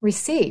been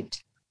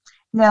received.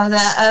 No,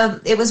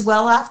 it was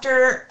well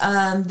after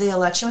the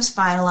election was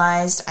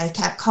finalized. I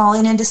kept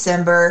calling in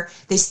December.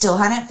 They still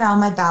hadn't found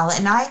my ballot,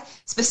 and I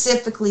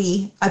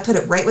put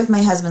it right with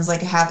my husband's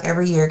like I have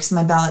every year because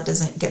my ballot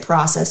doesn't get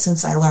processed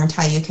since I learned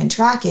how you can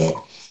track it.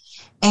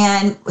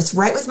 And it's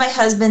right with my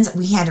husband's.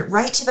 We hand it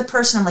right to the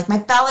person. I'm like, my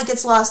ballot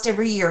gets lost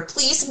every year.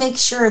 Please make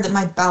sure that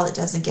my ballot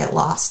doesn't get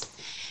lost.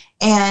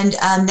 And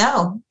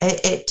no,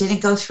 it didn't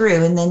go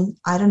through. And then,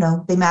 I don't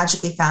know, they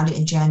magically found it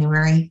in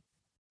January.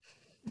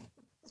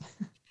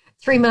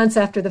 3 months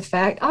after the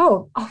fact.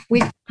 Oh, we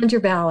found your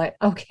ballot.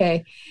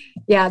 Okay.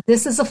 Yeah,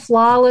 this is a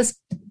flawless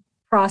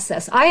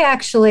process. I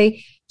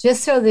actually,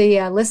 just so the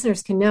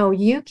listeners can know,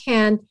 you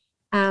can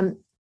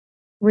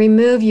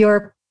remove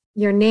your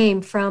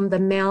name from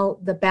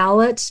the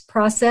ballot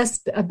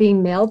process of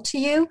being mailed to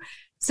you.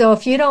 So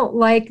if you don't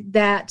like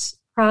that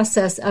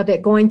process of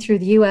it going through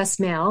the U.S.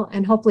 mail,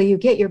 and hopefully you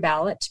get your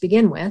ballot to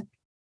begin with,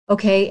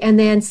 okay, and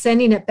then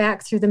sending it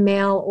back through the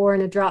mail or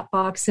in a drop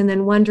box, and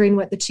then wondering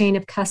what the chain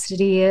of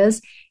custody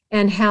is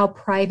and how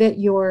private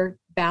your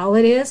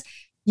ballot is,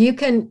 you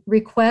can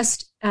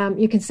request,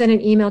 you can send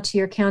an email to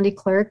your county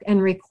clerk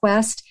and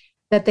request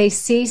that they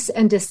cease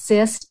and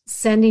desist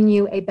sending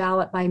you a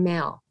ballot by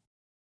mail.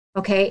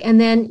 Okay, and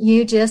then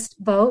you just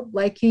vote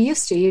like you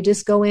used to. You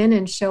just go in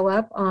and show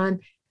up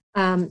on,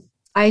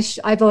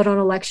 I vote on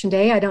election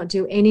day. I don't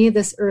do any of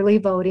this early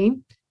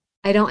voting.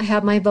 I don't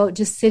have my vote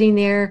just sitting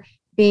there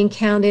being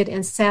counted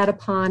and sat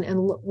upon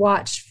and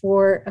watched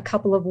for a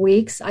couple of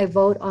weeks. I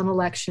vote on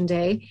election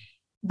day.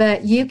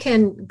 But you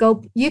can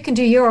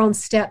do your own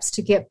steps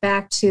to get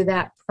back to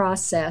that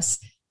process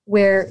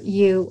where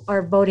you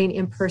are voting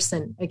in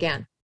person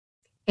again,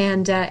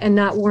 and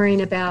not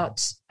worrying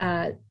about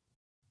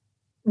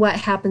what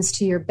happens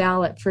to your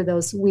ballot for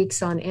those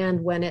weeks on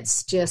end when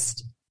it's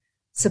just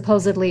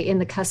supposedly in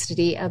the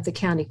custody of the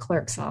county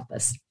clerk's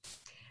office.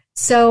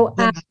 So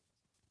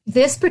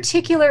this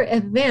particular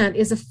event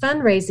is a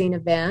fundraising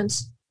event,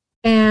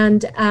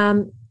 and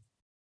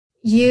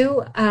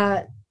you're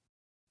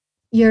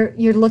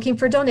looking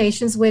for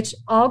donations, which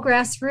all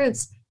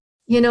grassroots,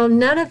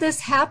 none of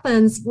this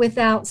happens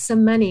without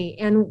some money.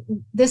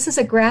 And this is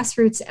a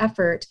grassroots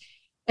effort.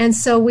 And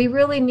so we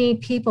really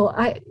need people,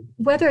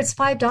 whether it's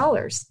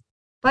 $5,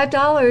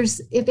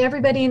 if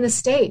everybody in the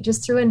state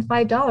just threw in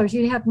 $5,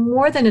 you'd have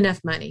more than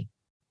enough money,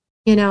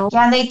 Yeah,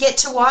 and they get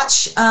to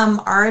watch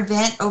our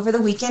event over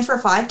the weekend for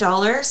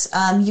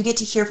 $5. You get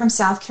to hear from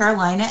South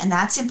Carolina, and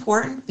that's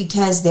important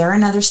because they're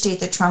another state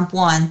that Trump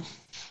won.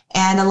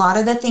 And a lot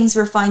of the things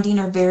we're finding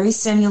are very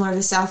similar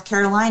to South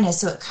Carolina.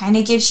 So it kind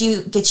of gets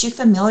you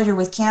familiar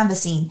with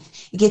canvassing.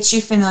 It gets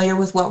you familiar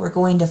with what we're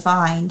going to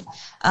find.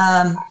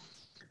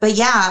 But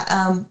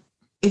yeah,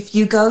 if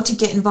you go to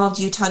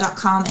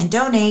getinvolvedutah.com and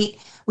donate,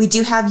 we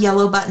do have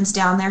yellow buttons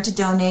down there to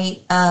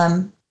donate.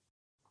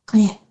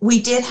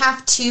 We did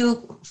have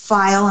to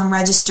file and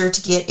register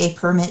to get a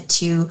permit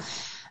to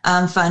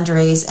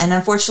fundraise. And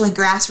unfortunately,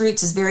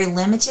 grassroots is very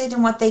limited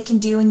in what they can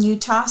do in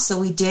Utah. So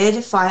we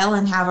did file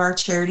and have our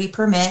charity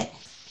permit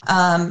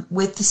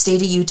with the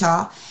state of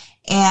Utah.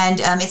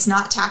 And it's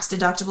not tax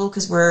deductible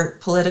because we're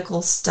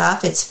political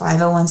stuff. It's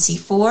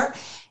 501c4.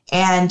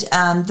 And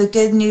the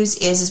good news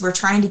is we're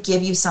trying to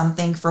give you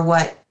something for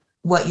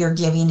what you're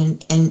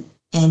giving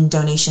in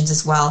donations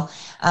as well.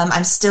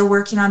 I'm still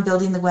working on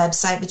building the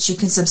website, but you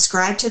can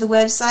subscribe to the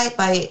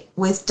website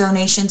with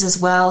donations as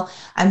well.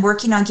 I'm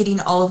working on getting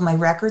all of my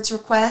records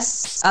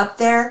requests up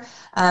there.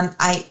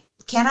 I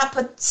cannot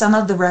put some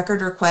of the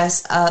record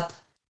requests up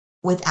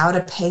without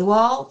a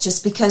paywall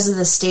just because of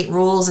the state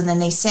rules. And then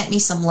they sent me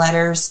some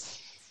letters.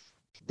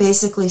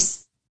 Basically,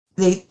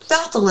 they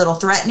felt a little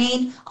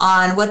threatening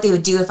on what they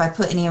would do if I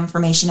put any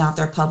information out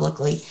there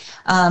publicly.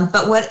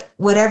 But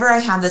whatever I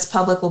have that's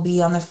public will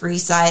be on the free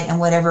site, and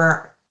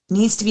whatever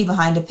needs to be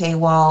behind a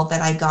paywall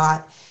that I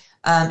got,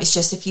 it's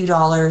just a few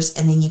dollars,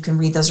 and then you can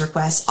read those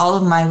requests. All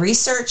of my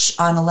research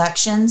on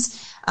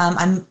elections,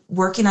 I'm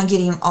working on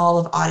getting all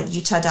of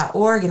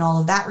auditutah.org and all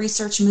of that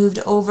research moved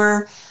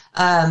over.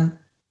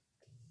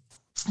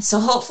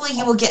 So hopefully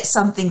you will get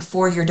something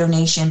for your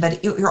donation,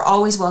 but you're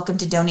always welcome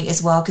to donate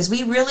as well, because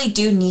we really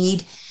do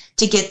need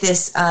to get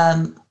this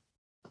a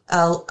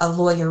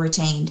lawyer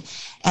retained.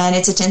 And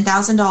it's a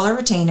 $10,000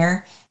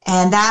 retainer,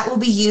 and that will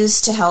be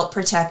used to help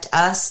protect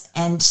us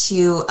and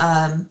to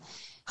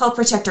help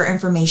protect our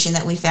information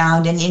that we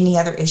found and any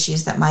other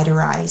issues that might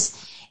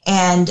arise.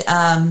 And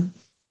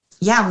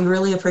yeah, we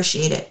really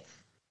appreciate it.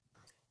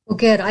 Well,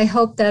 good. I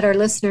hope that our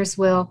listeners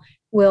will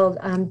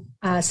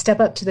step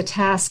up to the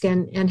task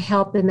and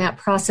help in that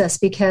process,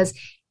 because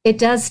it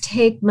does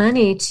take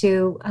money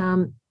to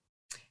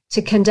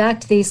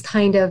conduct these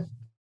kind of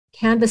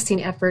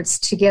canvassing efforts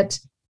to get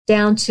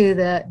down to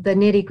the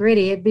nitty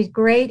gritty. It'd be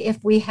great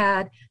if we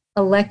had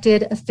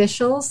elected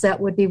officials that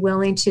would be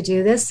willing to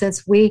do this,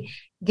 since we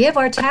give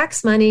our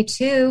tax money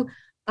to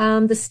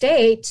the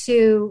state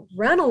to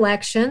run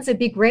elections. It'd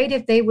be great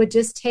if they would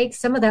just take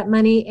some of that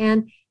money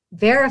and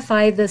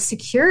verify the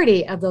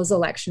security of those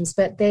elections,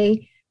 but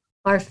they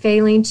are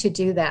failing to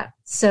do that.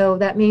 So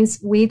that means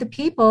we, the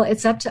people,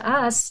 it's up to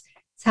us.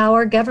 It's how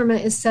our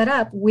government is set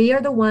up. We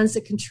are the ones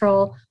that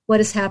control what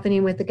is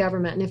happening with the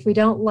government. And if we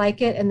don't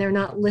like it and they're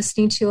not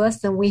listening to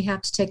us, then we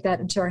have to take that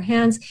into our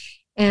hands.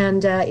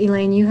 And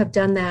Elaine, you have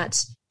done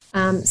that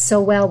so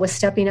well with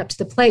stepping up to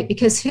the plate,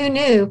 because who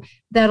knew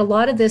that a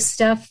lot of this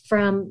stuff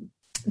from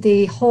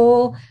the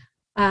whole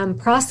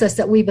process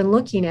that we've been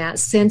looking at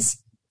since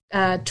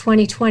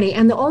 2020.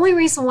 And the only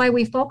reason why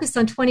we focus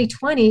on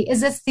 2020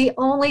 is it's the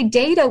only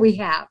data we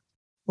have.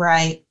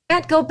 Right.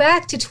 Can't go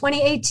back to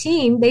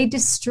 2018. They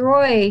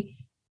destroy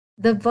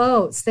the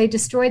votes. They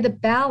destroy the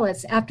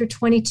ballots after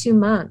 22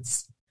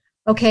 months.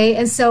 Okay.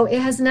 And so it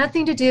has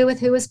nothing to do with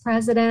who was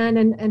president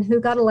and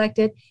who got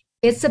elected.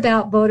 It's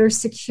about voter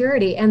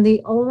security. And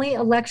the only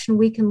election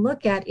we can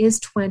look at is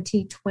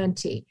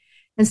 2020.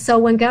 And so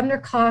when Governor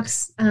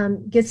Cox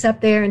gets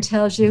up there and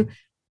tells you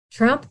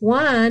Trump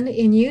won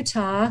in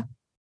Utah,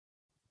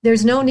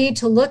 there's no need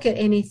to look at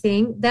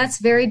anything, that's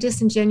very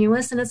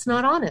disingenuous and it's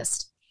not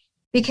honest.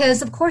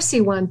 Because of course he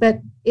won,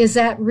 but is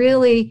that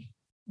really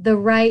the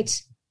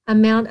right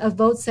amount of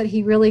votes that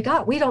he really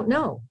got? We don't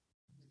know.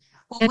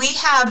 Well, we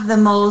have the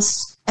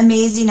most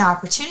amazing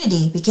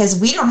opportunity because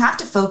we don't have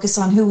to focus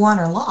on who won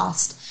or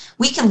lost.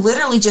 We can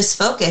literally just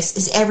focus,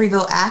 is every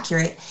vote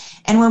accurate?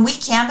 And when we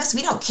canvass,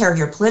 we don't care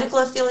your political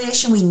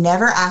affiliation. We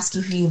never ask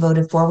you who you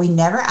voted for. We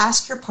never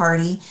ask your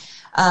party.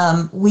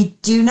 We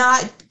do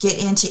not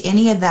get into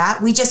any of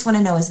that. We just want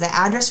to know, is the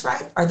address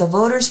right? Are the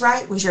voters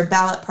right? Was your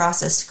ballot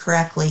processed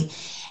correctly?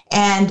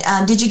 And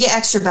did you get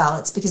extra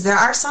ballots? Because there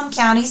are some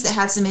counties that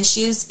had some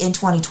issues in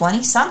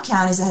 2020, some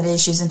counties that had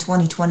issues in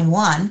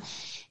 2021.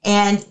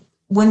 And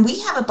when we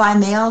have a by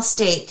mail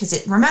state,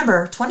 because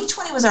remember,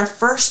 2020 was our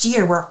first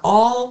year where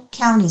all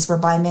counties were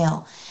by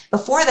mail.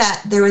 Before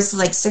that, there was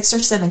like 6 or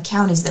 7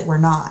 counties that were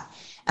not.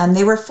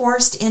 They were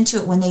forced into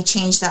it when they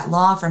changed that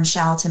law from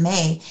shall to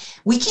may.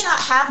 We cannot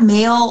have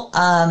mail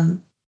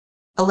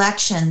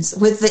elections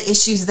with the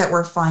issues that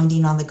we're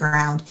finding on the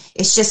ground.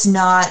 It's just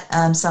not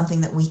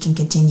something that we can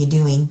continue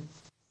doing.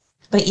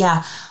 But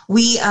yeah,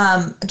 we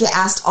get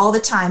asked all the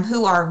time,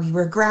 who are we?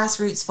 We're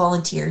grassroots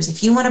volunteers.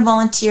 If you want to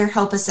volunteer,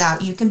 help us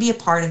out. You can be a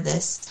part of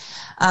this.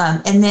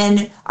 And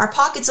then our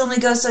pockets only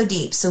go so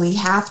deep, so we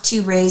have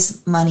to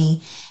raise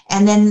money.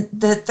 And then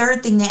the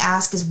third thing they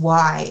ask is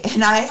why.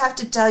 And I have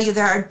to tell you,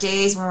 there are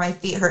days where my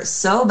feet hurt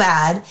so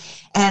bad,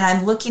 and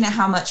I'm looking at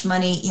how much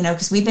money,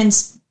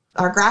 because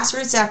our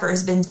grassroots effort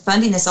has been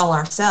funding this all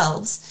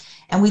ourselves.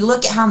 And we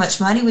look at how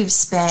much money we've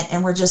spent,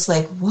 and we're just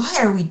like, why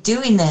are we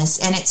doing this?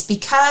 And it's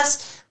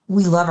because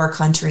we love our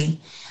country.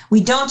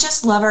 We don't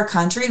just love our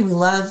country, we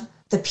love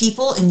the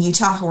people in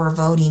Utah who are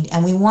voting,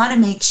 and we want to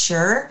make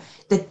sure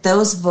that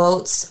those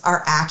votes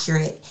are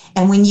accurate.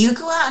 And when you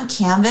go out and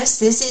canvass,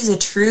 this is a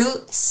true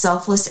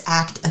selfless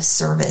act of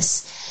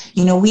service.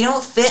 We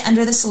don't fit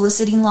under the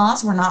soliciting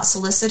laws. We're not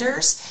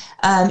solicitors.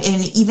 And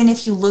even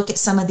if you look at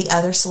some of the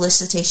other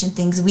solicitation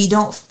things, we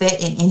don't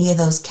fit in any of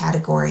those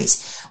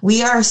categories.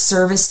 We are a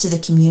service to the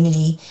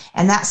community.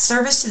 And that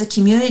service to the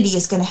community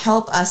is going to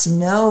help us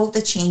know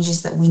the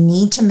changes that we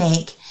need to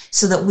make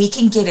so that we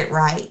can get it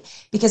right.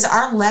 Because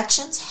our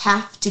elections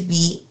have to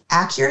be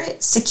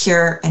accurate,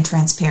 secure, and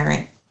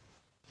transparent.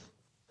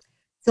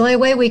 The only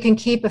way we can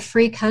keep a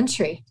free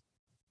country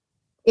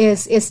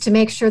is to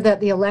make sure that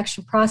the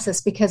election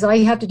process, because all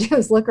you have to do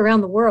is look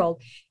around the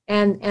world,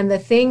 and the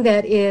thing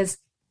that is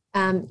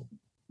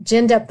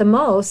ginned up the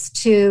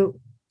most to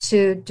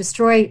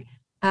destroy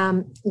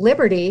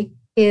liberty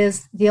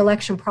is the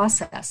election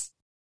process.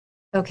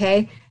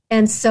 Okay,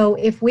 and so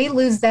if we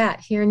lose that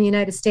here in the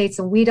United States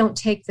and we don't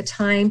take the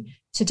time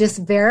to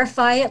just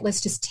verify it, let's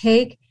just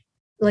take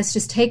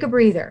a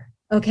breather,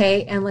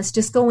 okay, and let's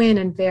just go in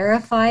and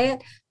verify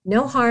it.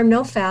 No harm,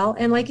 no foul.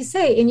 And like you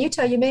say, in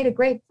Utah, you made a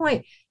great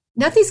point.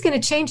 Nothing's going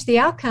to change the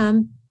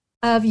outcome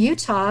of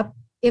Utah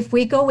if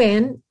we go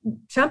in.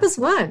 Trump has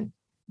won.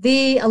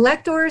 The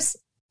electors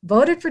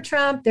voted for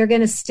Trump. They're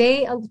going to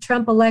stay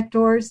Trump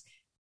electors.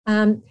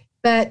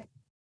 But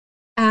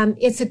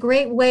it's a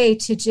great way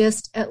to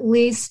just at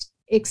least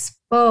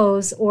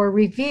expose or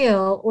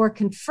reveal or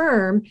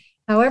confirm,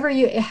 however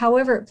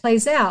it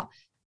plays out,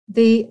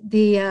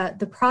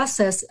 the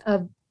process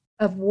of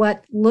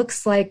what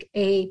looks like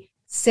a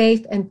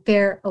safe and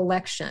fair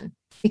election.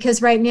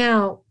 Because right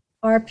now,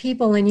 our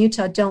people in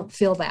Utah don't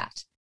feel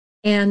that.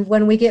 And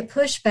when we get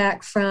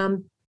pushback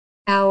from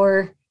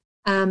our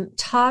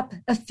top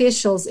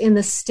officials in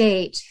the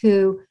state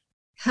who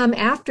come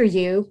after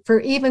you for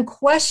even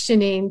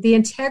questioning the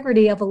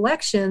integrity of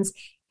elections,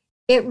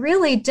 it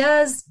really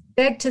does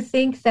beg to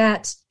think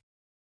that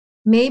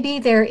maybe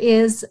there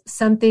is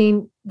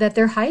something that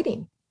they're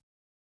hiding.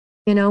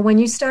 When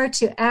you start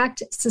to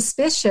act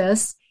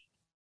suspicious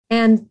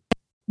and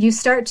you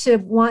start to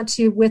want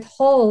to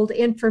withhold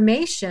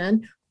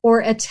information or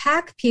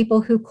attack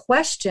people who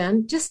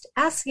question, just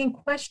asking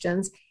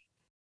questions,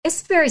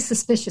 it's very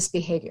suspicious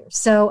behavior.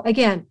 So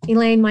again,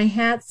 Elaine, my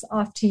hat's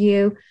off to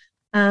you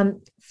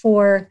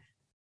for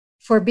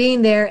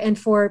being there and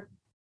for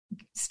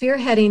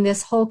spearheading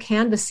this whole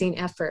canvassing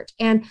effort.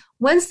 And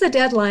when's the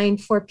deadline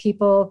for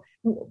people?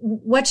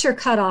 What's your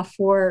cutoff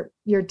for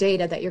your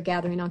data that you're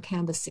gathering on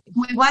canvassing?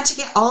 We want to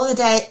get all the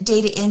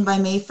data in by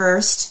May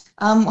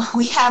 1st.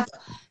 We have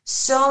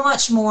so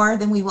much more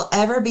than we will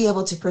ever be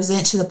able to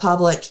present to the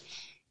public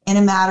in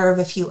a matter of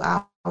a few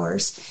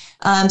hours.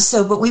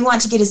 But we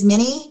want to get as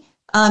many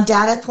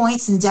data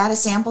points and data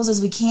samples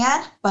as we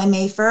can by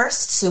May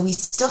 1st. So we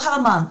still have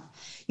a month.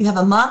 You have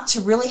a month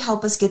to really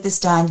help us get this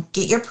done.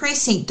 Get your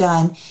precinct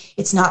done.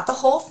 It's not the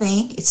whole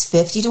thing. It's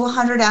 50 to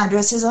 100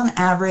 addresses on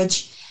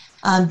average.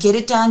 Get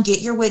it done.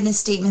 Get your witness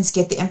statements.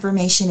 Get the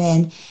information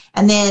in.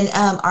 And then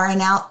our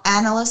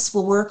analysts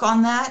will work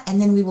on that, and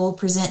then we will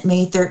present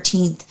May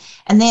 13th.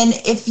 And then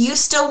if you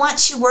still want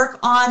to work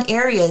on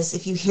areas,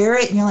 if you hear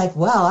it and you're like,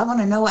 well, I want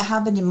to know what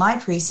happened in my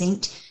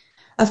precinct,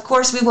 of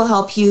course we will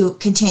help you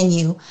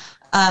continue.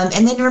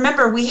 And then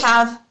remember, we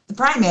have the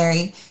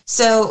primary.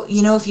 So,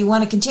 if you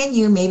want to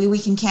continue, maybe we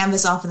can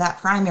canvass off of that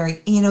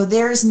primary.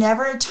 There's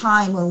never a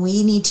time when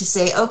we need to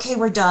say, okay,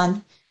 we're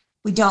done.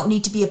 We don't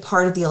need to be a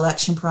part of the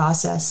election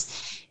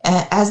process.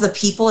 As the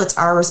people, it's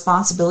our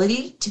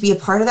responsibility to be a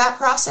part of that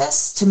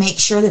process, to make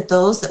sure that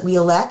those that we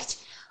elect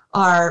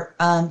are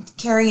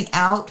carrying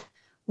out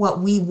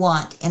what we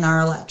want in our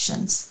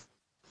elections.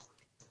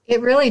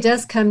 It really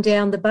does come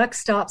down, the buck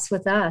stops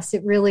with us.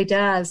 It really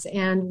does.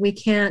 And we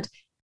can't,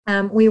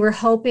 we were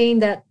hoping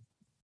that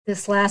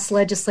this last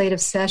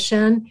legislative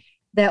session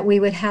that we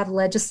would have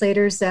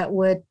legislators that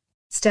would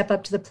step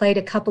up to the plate.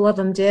 A couple of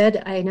them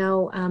did. I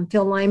know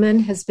Phil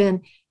Lyman has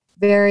been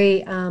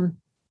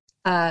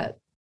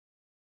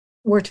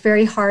worked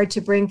very hard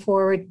to bring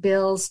forward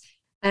bills,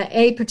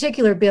 a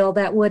particular bill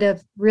that would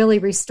have really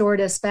restored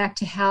us back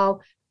to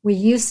how we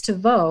used to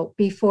vote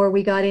before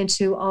we got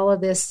into all of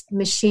this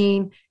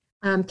machine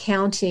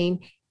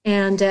counting.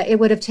 And it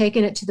would have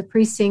taken it to the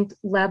precinct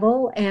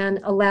level and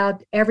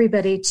allowed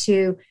everybody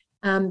to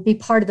be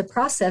part of the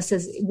process,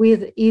 as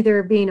with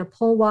either being a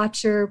poll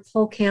watcher,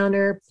 poll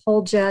counter,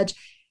 poll judge,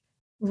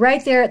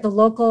 right there at the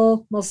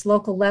most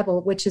local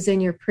level, which is in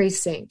your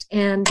precinct.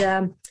 And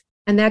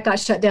that got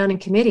shut down in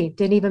committee,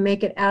 didn't even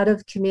make it out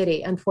of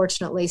committee,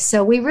 unfortunately.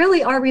 So we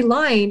really are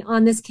relying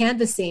on this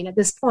canvassing at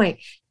this point,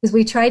 because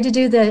we tried to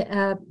do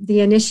the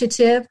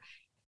initiative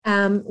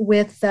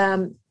with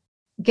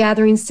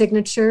gathering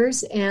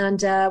signatures,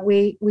 and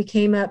we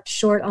came up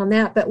short on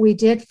that. But we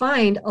did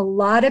find a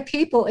lot of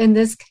people in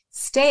this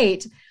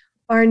state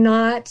are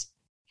not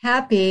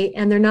happy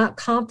and they're not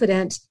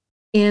confident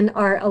in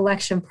our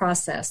election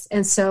process.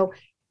 And so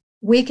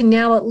we can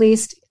now at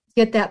least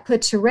get that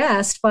put to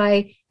rest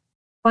by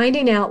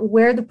finding out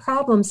where the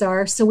problems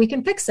are so we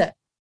can fix it.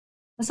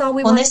 That's all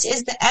we want. Well, this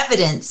is the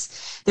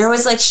evidence. They're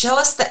always like, show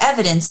us the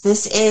evidence.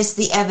 This is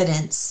the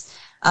evidence.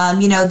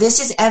 This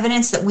is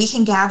evidence that we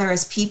can gather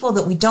as people,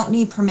 that we don't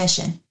need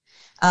permission.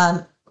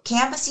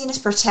 Canvassing is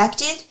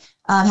protected,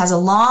 has a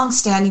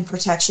long-standing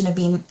protection of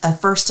being a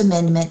First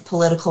Amendment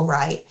political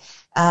right.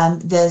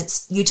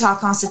 The Utah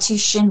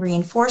Constitution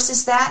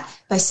reinforces that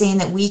by saying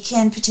that we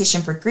can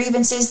petition for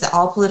grievances, that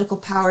all political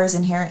power is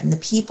inherent in the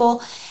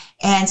people.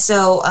 And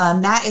so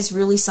that is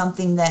really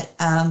something that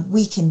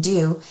we can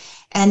do.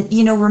 And,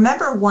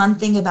 remember one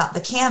thing about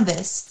the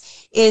canvas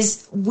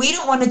is we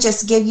don't want to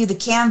just give you the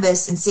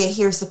canvas and say,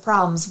 here's the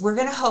problems. We're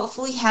going to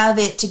hopefully have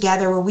it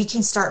together where we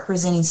can start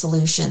presenting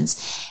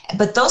solutions.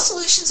 But those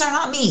solutions are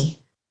not me.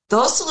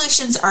 Those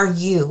solutions are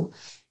you.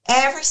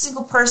 Every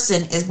single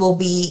person will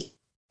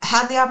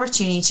have the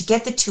opportunity to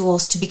get the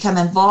tools to become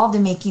involved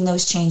in making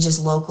those changes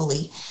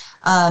locally.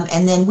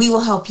 And then we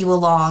will help you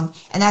along.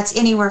 And that's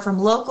anywhere from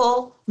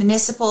local,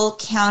 municipal,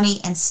 county,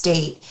 and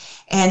state.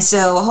 And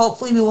so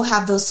hopefully we will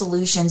have those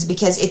solutions,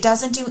 because it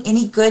doesn't do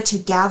any good to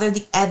gather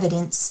the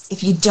evidence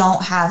if you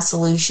don't have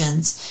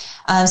solutions.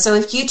 So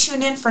if you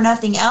tune in for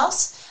nothing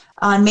else,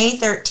 on May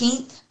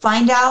 13th,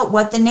 find out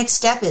what the next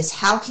step is.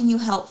 How can you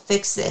help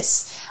fix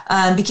this?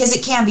 Because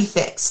it can be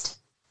fixed.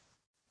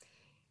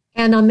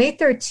 And on May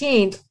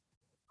 13th,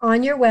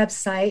 on your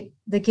website,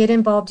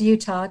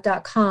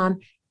 thegetinvolvedutah.com,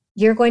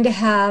 you're going to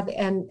have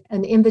an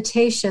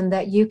invitation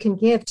that you can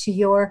give to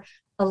your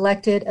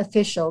elected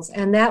officials.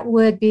 And that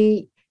would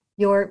be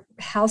your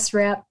House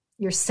rep,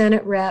 your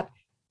Senate rep,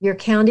 your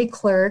county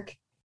clerk,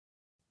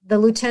 the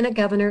lieutenant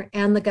governor,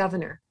 and the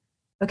governor.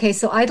 Okay,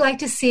 so I'd like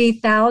to see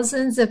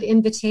thousands of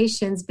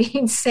invitations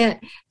being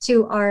sent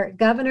to our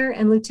governor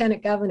and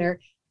lieutenant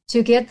governor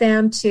to get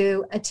them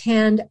to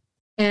attend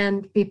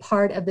and be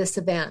part of this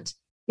event,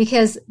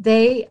 because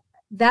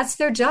that's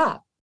their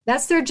job.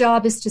 That's their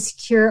job, is to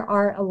secure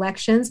our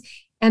elections,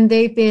 and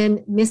they've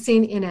been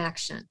missing in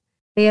action.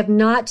 They have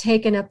not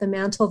taken up the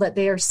mantle that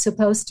they are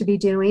supposed to be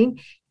doing.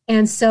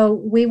 And so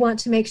we want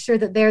to make sure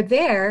that they're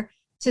there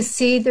to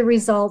see the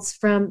results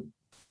from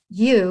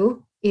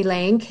you,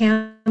 Elaine,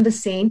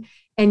 canvassing,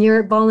 and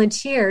your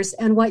volunteers,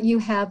 and what you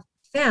have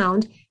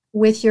found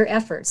with your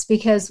efforts,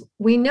 because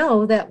we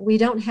know that we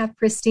don't have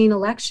pristine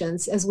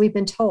elections, as we've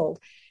been told,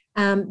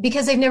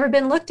 because they've never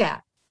been looked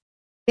at.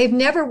 They've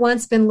never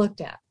once been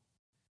looked at.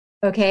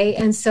 Okay.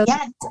 And so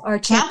our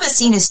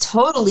canvassing is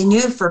totally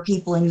new for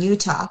people in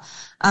Utah.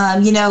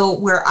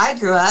 Where I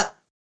grew up,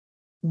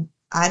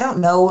 I don't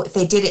know if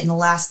they did it in the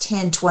last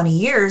 10, 20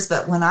 years,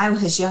 but when I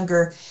was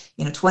younger,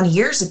 20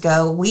 years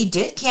ago, we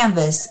did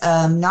canvass,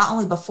 not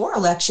only before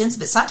elections,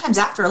 but sometimes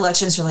after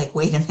elections. You're like,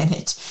 wait a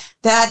minute,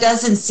 that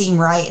doesn't seem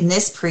right in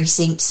this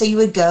precinct. So you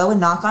would go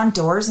and knock on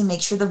doors and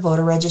make sure the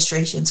voter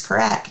registration is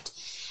correct.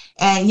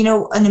 And,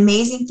 an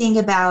amazing thing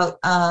about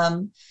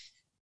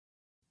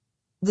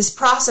this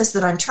process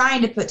that I'm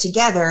trying to put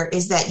together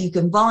is that you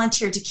can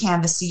volunteer to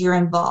canvass, so you're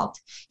involved.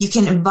 You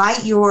can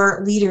invite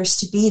your leaders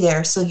to be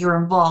there, so you're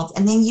involved.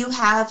 And then you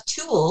have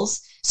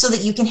tools so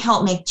that you can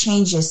help make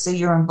changes, so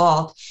you're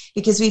involved.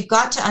 Because we've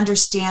got to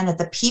understand that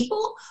the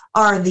people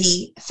are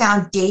the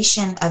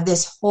foundation of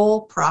this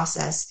whole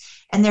process.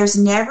 And there's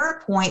never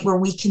a point where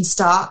we can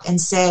stop and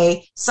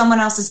say,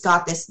 someone else has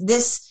got this.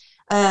 This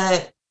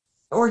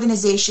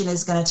organization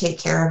is going to take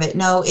care of it.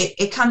 No,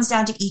 it comes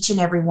down to each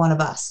and every one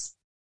of us.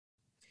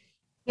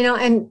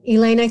 And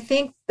Elaine, I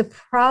think the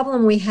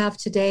problem we have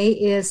today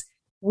is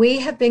we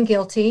have been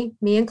guilty,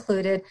 me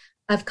included,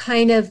 of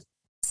kind of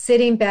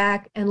sitting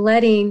back and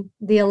letting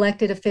the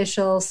elected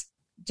officials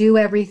do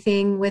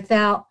everything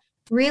without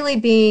really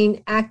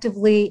being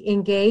actively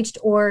engaged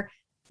or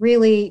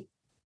really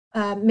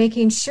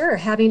making sure,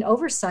 having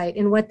oversight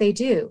in what they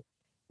do.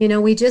 We've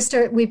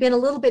been a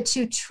little bit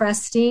too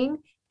trusting.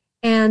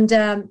 And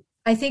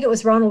I think it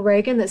was Ronald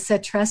Reagan that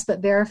said, trust but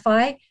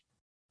verify.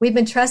 We've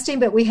been trusting,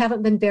 but we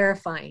haven't been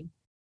verifying.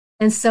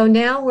 And so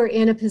now we're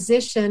in a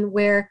position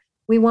where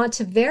we want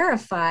to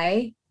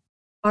verify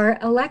our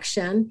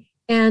election.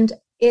 And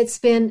it's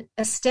been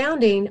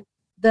astounding,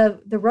 the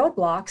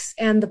roadblocks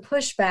and the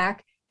pushback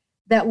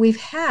that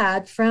we've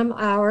had from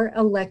our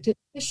elected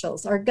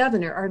officials, our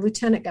governor, our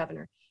lieutenant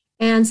governor,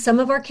 and some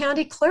of our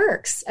county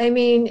clerks. I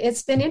mean,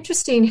 it's been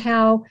interesting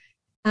how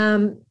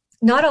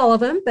not all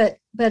of them, but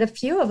a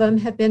few of them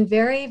have been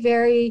very,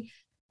 very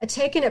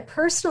taken it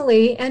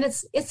personally. And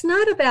it's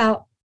not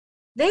about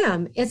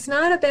them. It's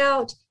not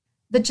about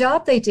the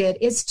job they did.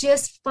 It's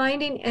just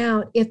finding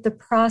out if the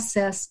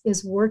process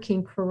is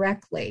working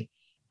correctly.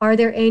 Are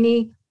there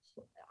any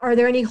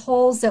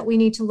holes that we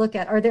need to look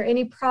at? Are there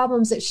any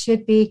problems that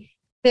should be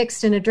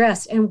fixed and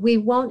addressed? And we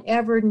won't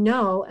ever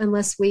know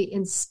unless we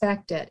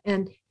inspect it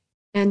and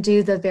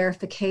do the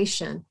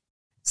verification.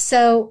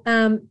 So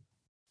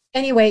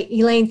anyway,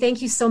 Elaine,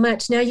 thank you so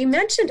much. Now, you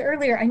mentioned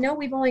earlier, I know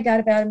we've only got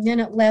about a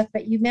minute left,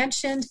 but you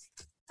mentioned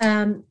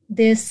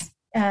this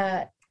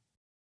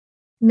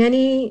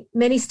many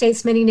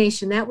states, many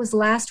nation. That was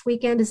last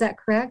weekend, is that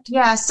correct?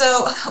 Yeah,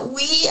 so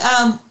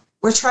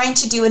we're trying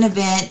to do an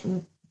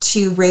event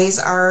to raise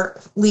our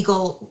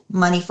legal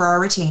money for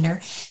our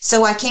retainer.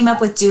 So I came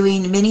up with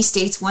doing Many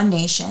States, One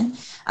Nation.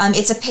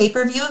 It's a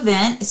pay-per-view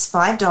event. It's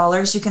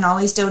 $5. You can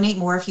always donate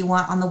more if you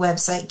want on the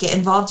website,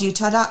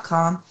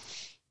 getinvolvedutah.com.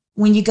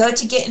 When you go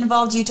to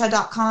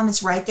getinvolvedutah.com,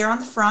 it's right there on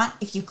the front.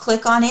 If you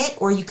click on it,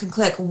 or you can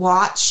click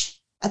watch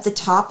at the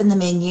top in the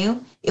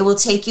menu, it will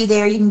take you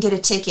there. You can get a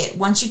ticket.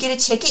 Once you get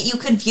a ticket, you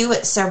can view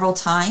it several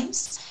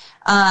times.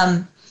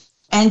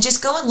 And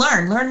just go and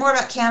learn more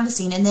about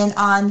canvassing. And then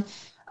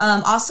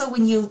also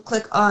when you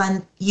click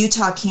on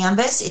Utah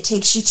Canvas, it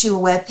takes you to a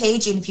web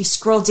page. And if you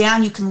scroll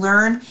down, you can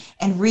learn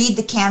and read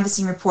the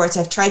canvassing reports.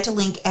 I've tried to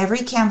link every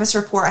canvas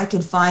report I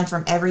can find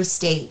from every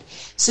state.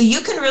 So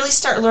you can really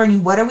start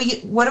learning, what are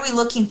we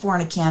looking for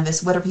in a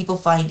canvas? What are people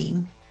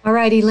finding? All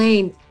right,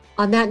 Elaine,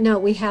 on that note,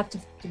 we have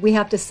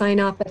to sign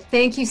off. But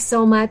thank you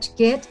so much.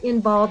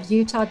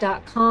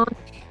 GetInvolvedUtah.com.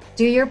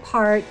 Do your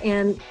part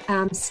and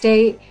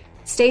stay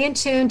in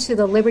tune to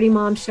the Liberty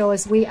Mom Show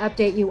as we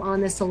update you on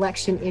this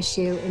election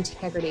issue,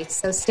 integrity.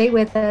 So stay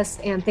with us,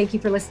 and thank you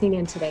for listening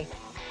in today.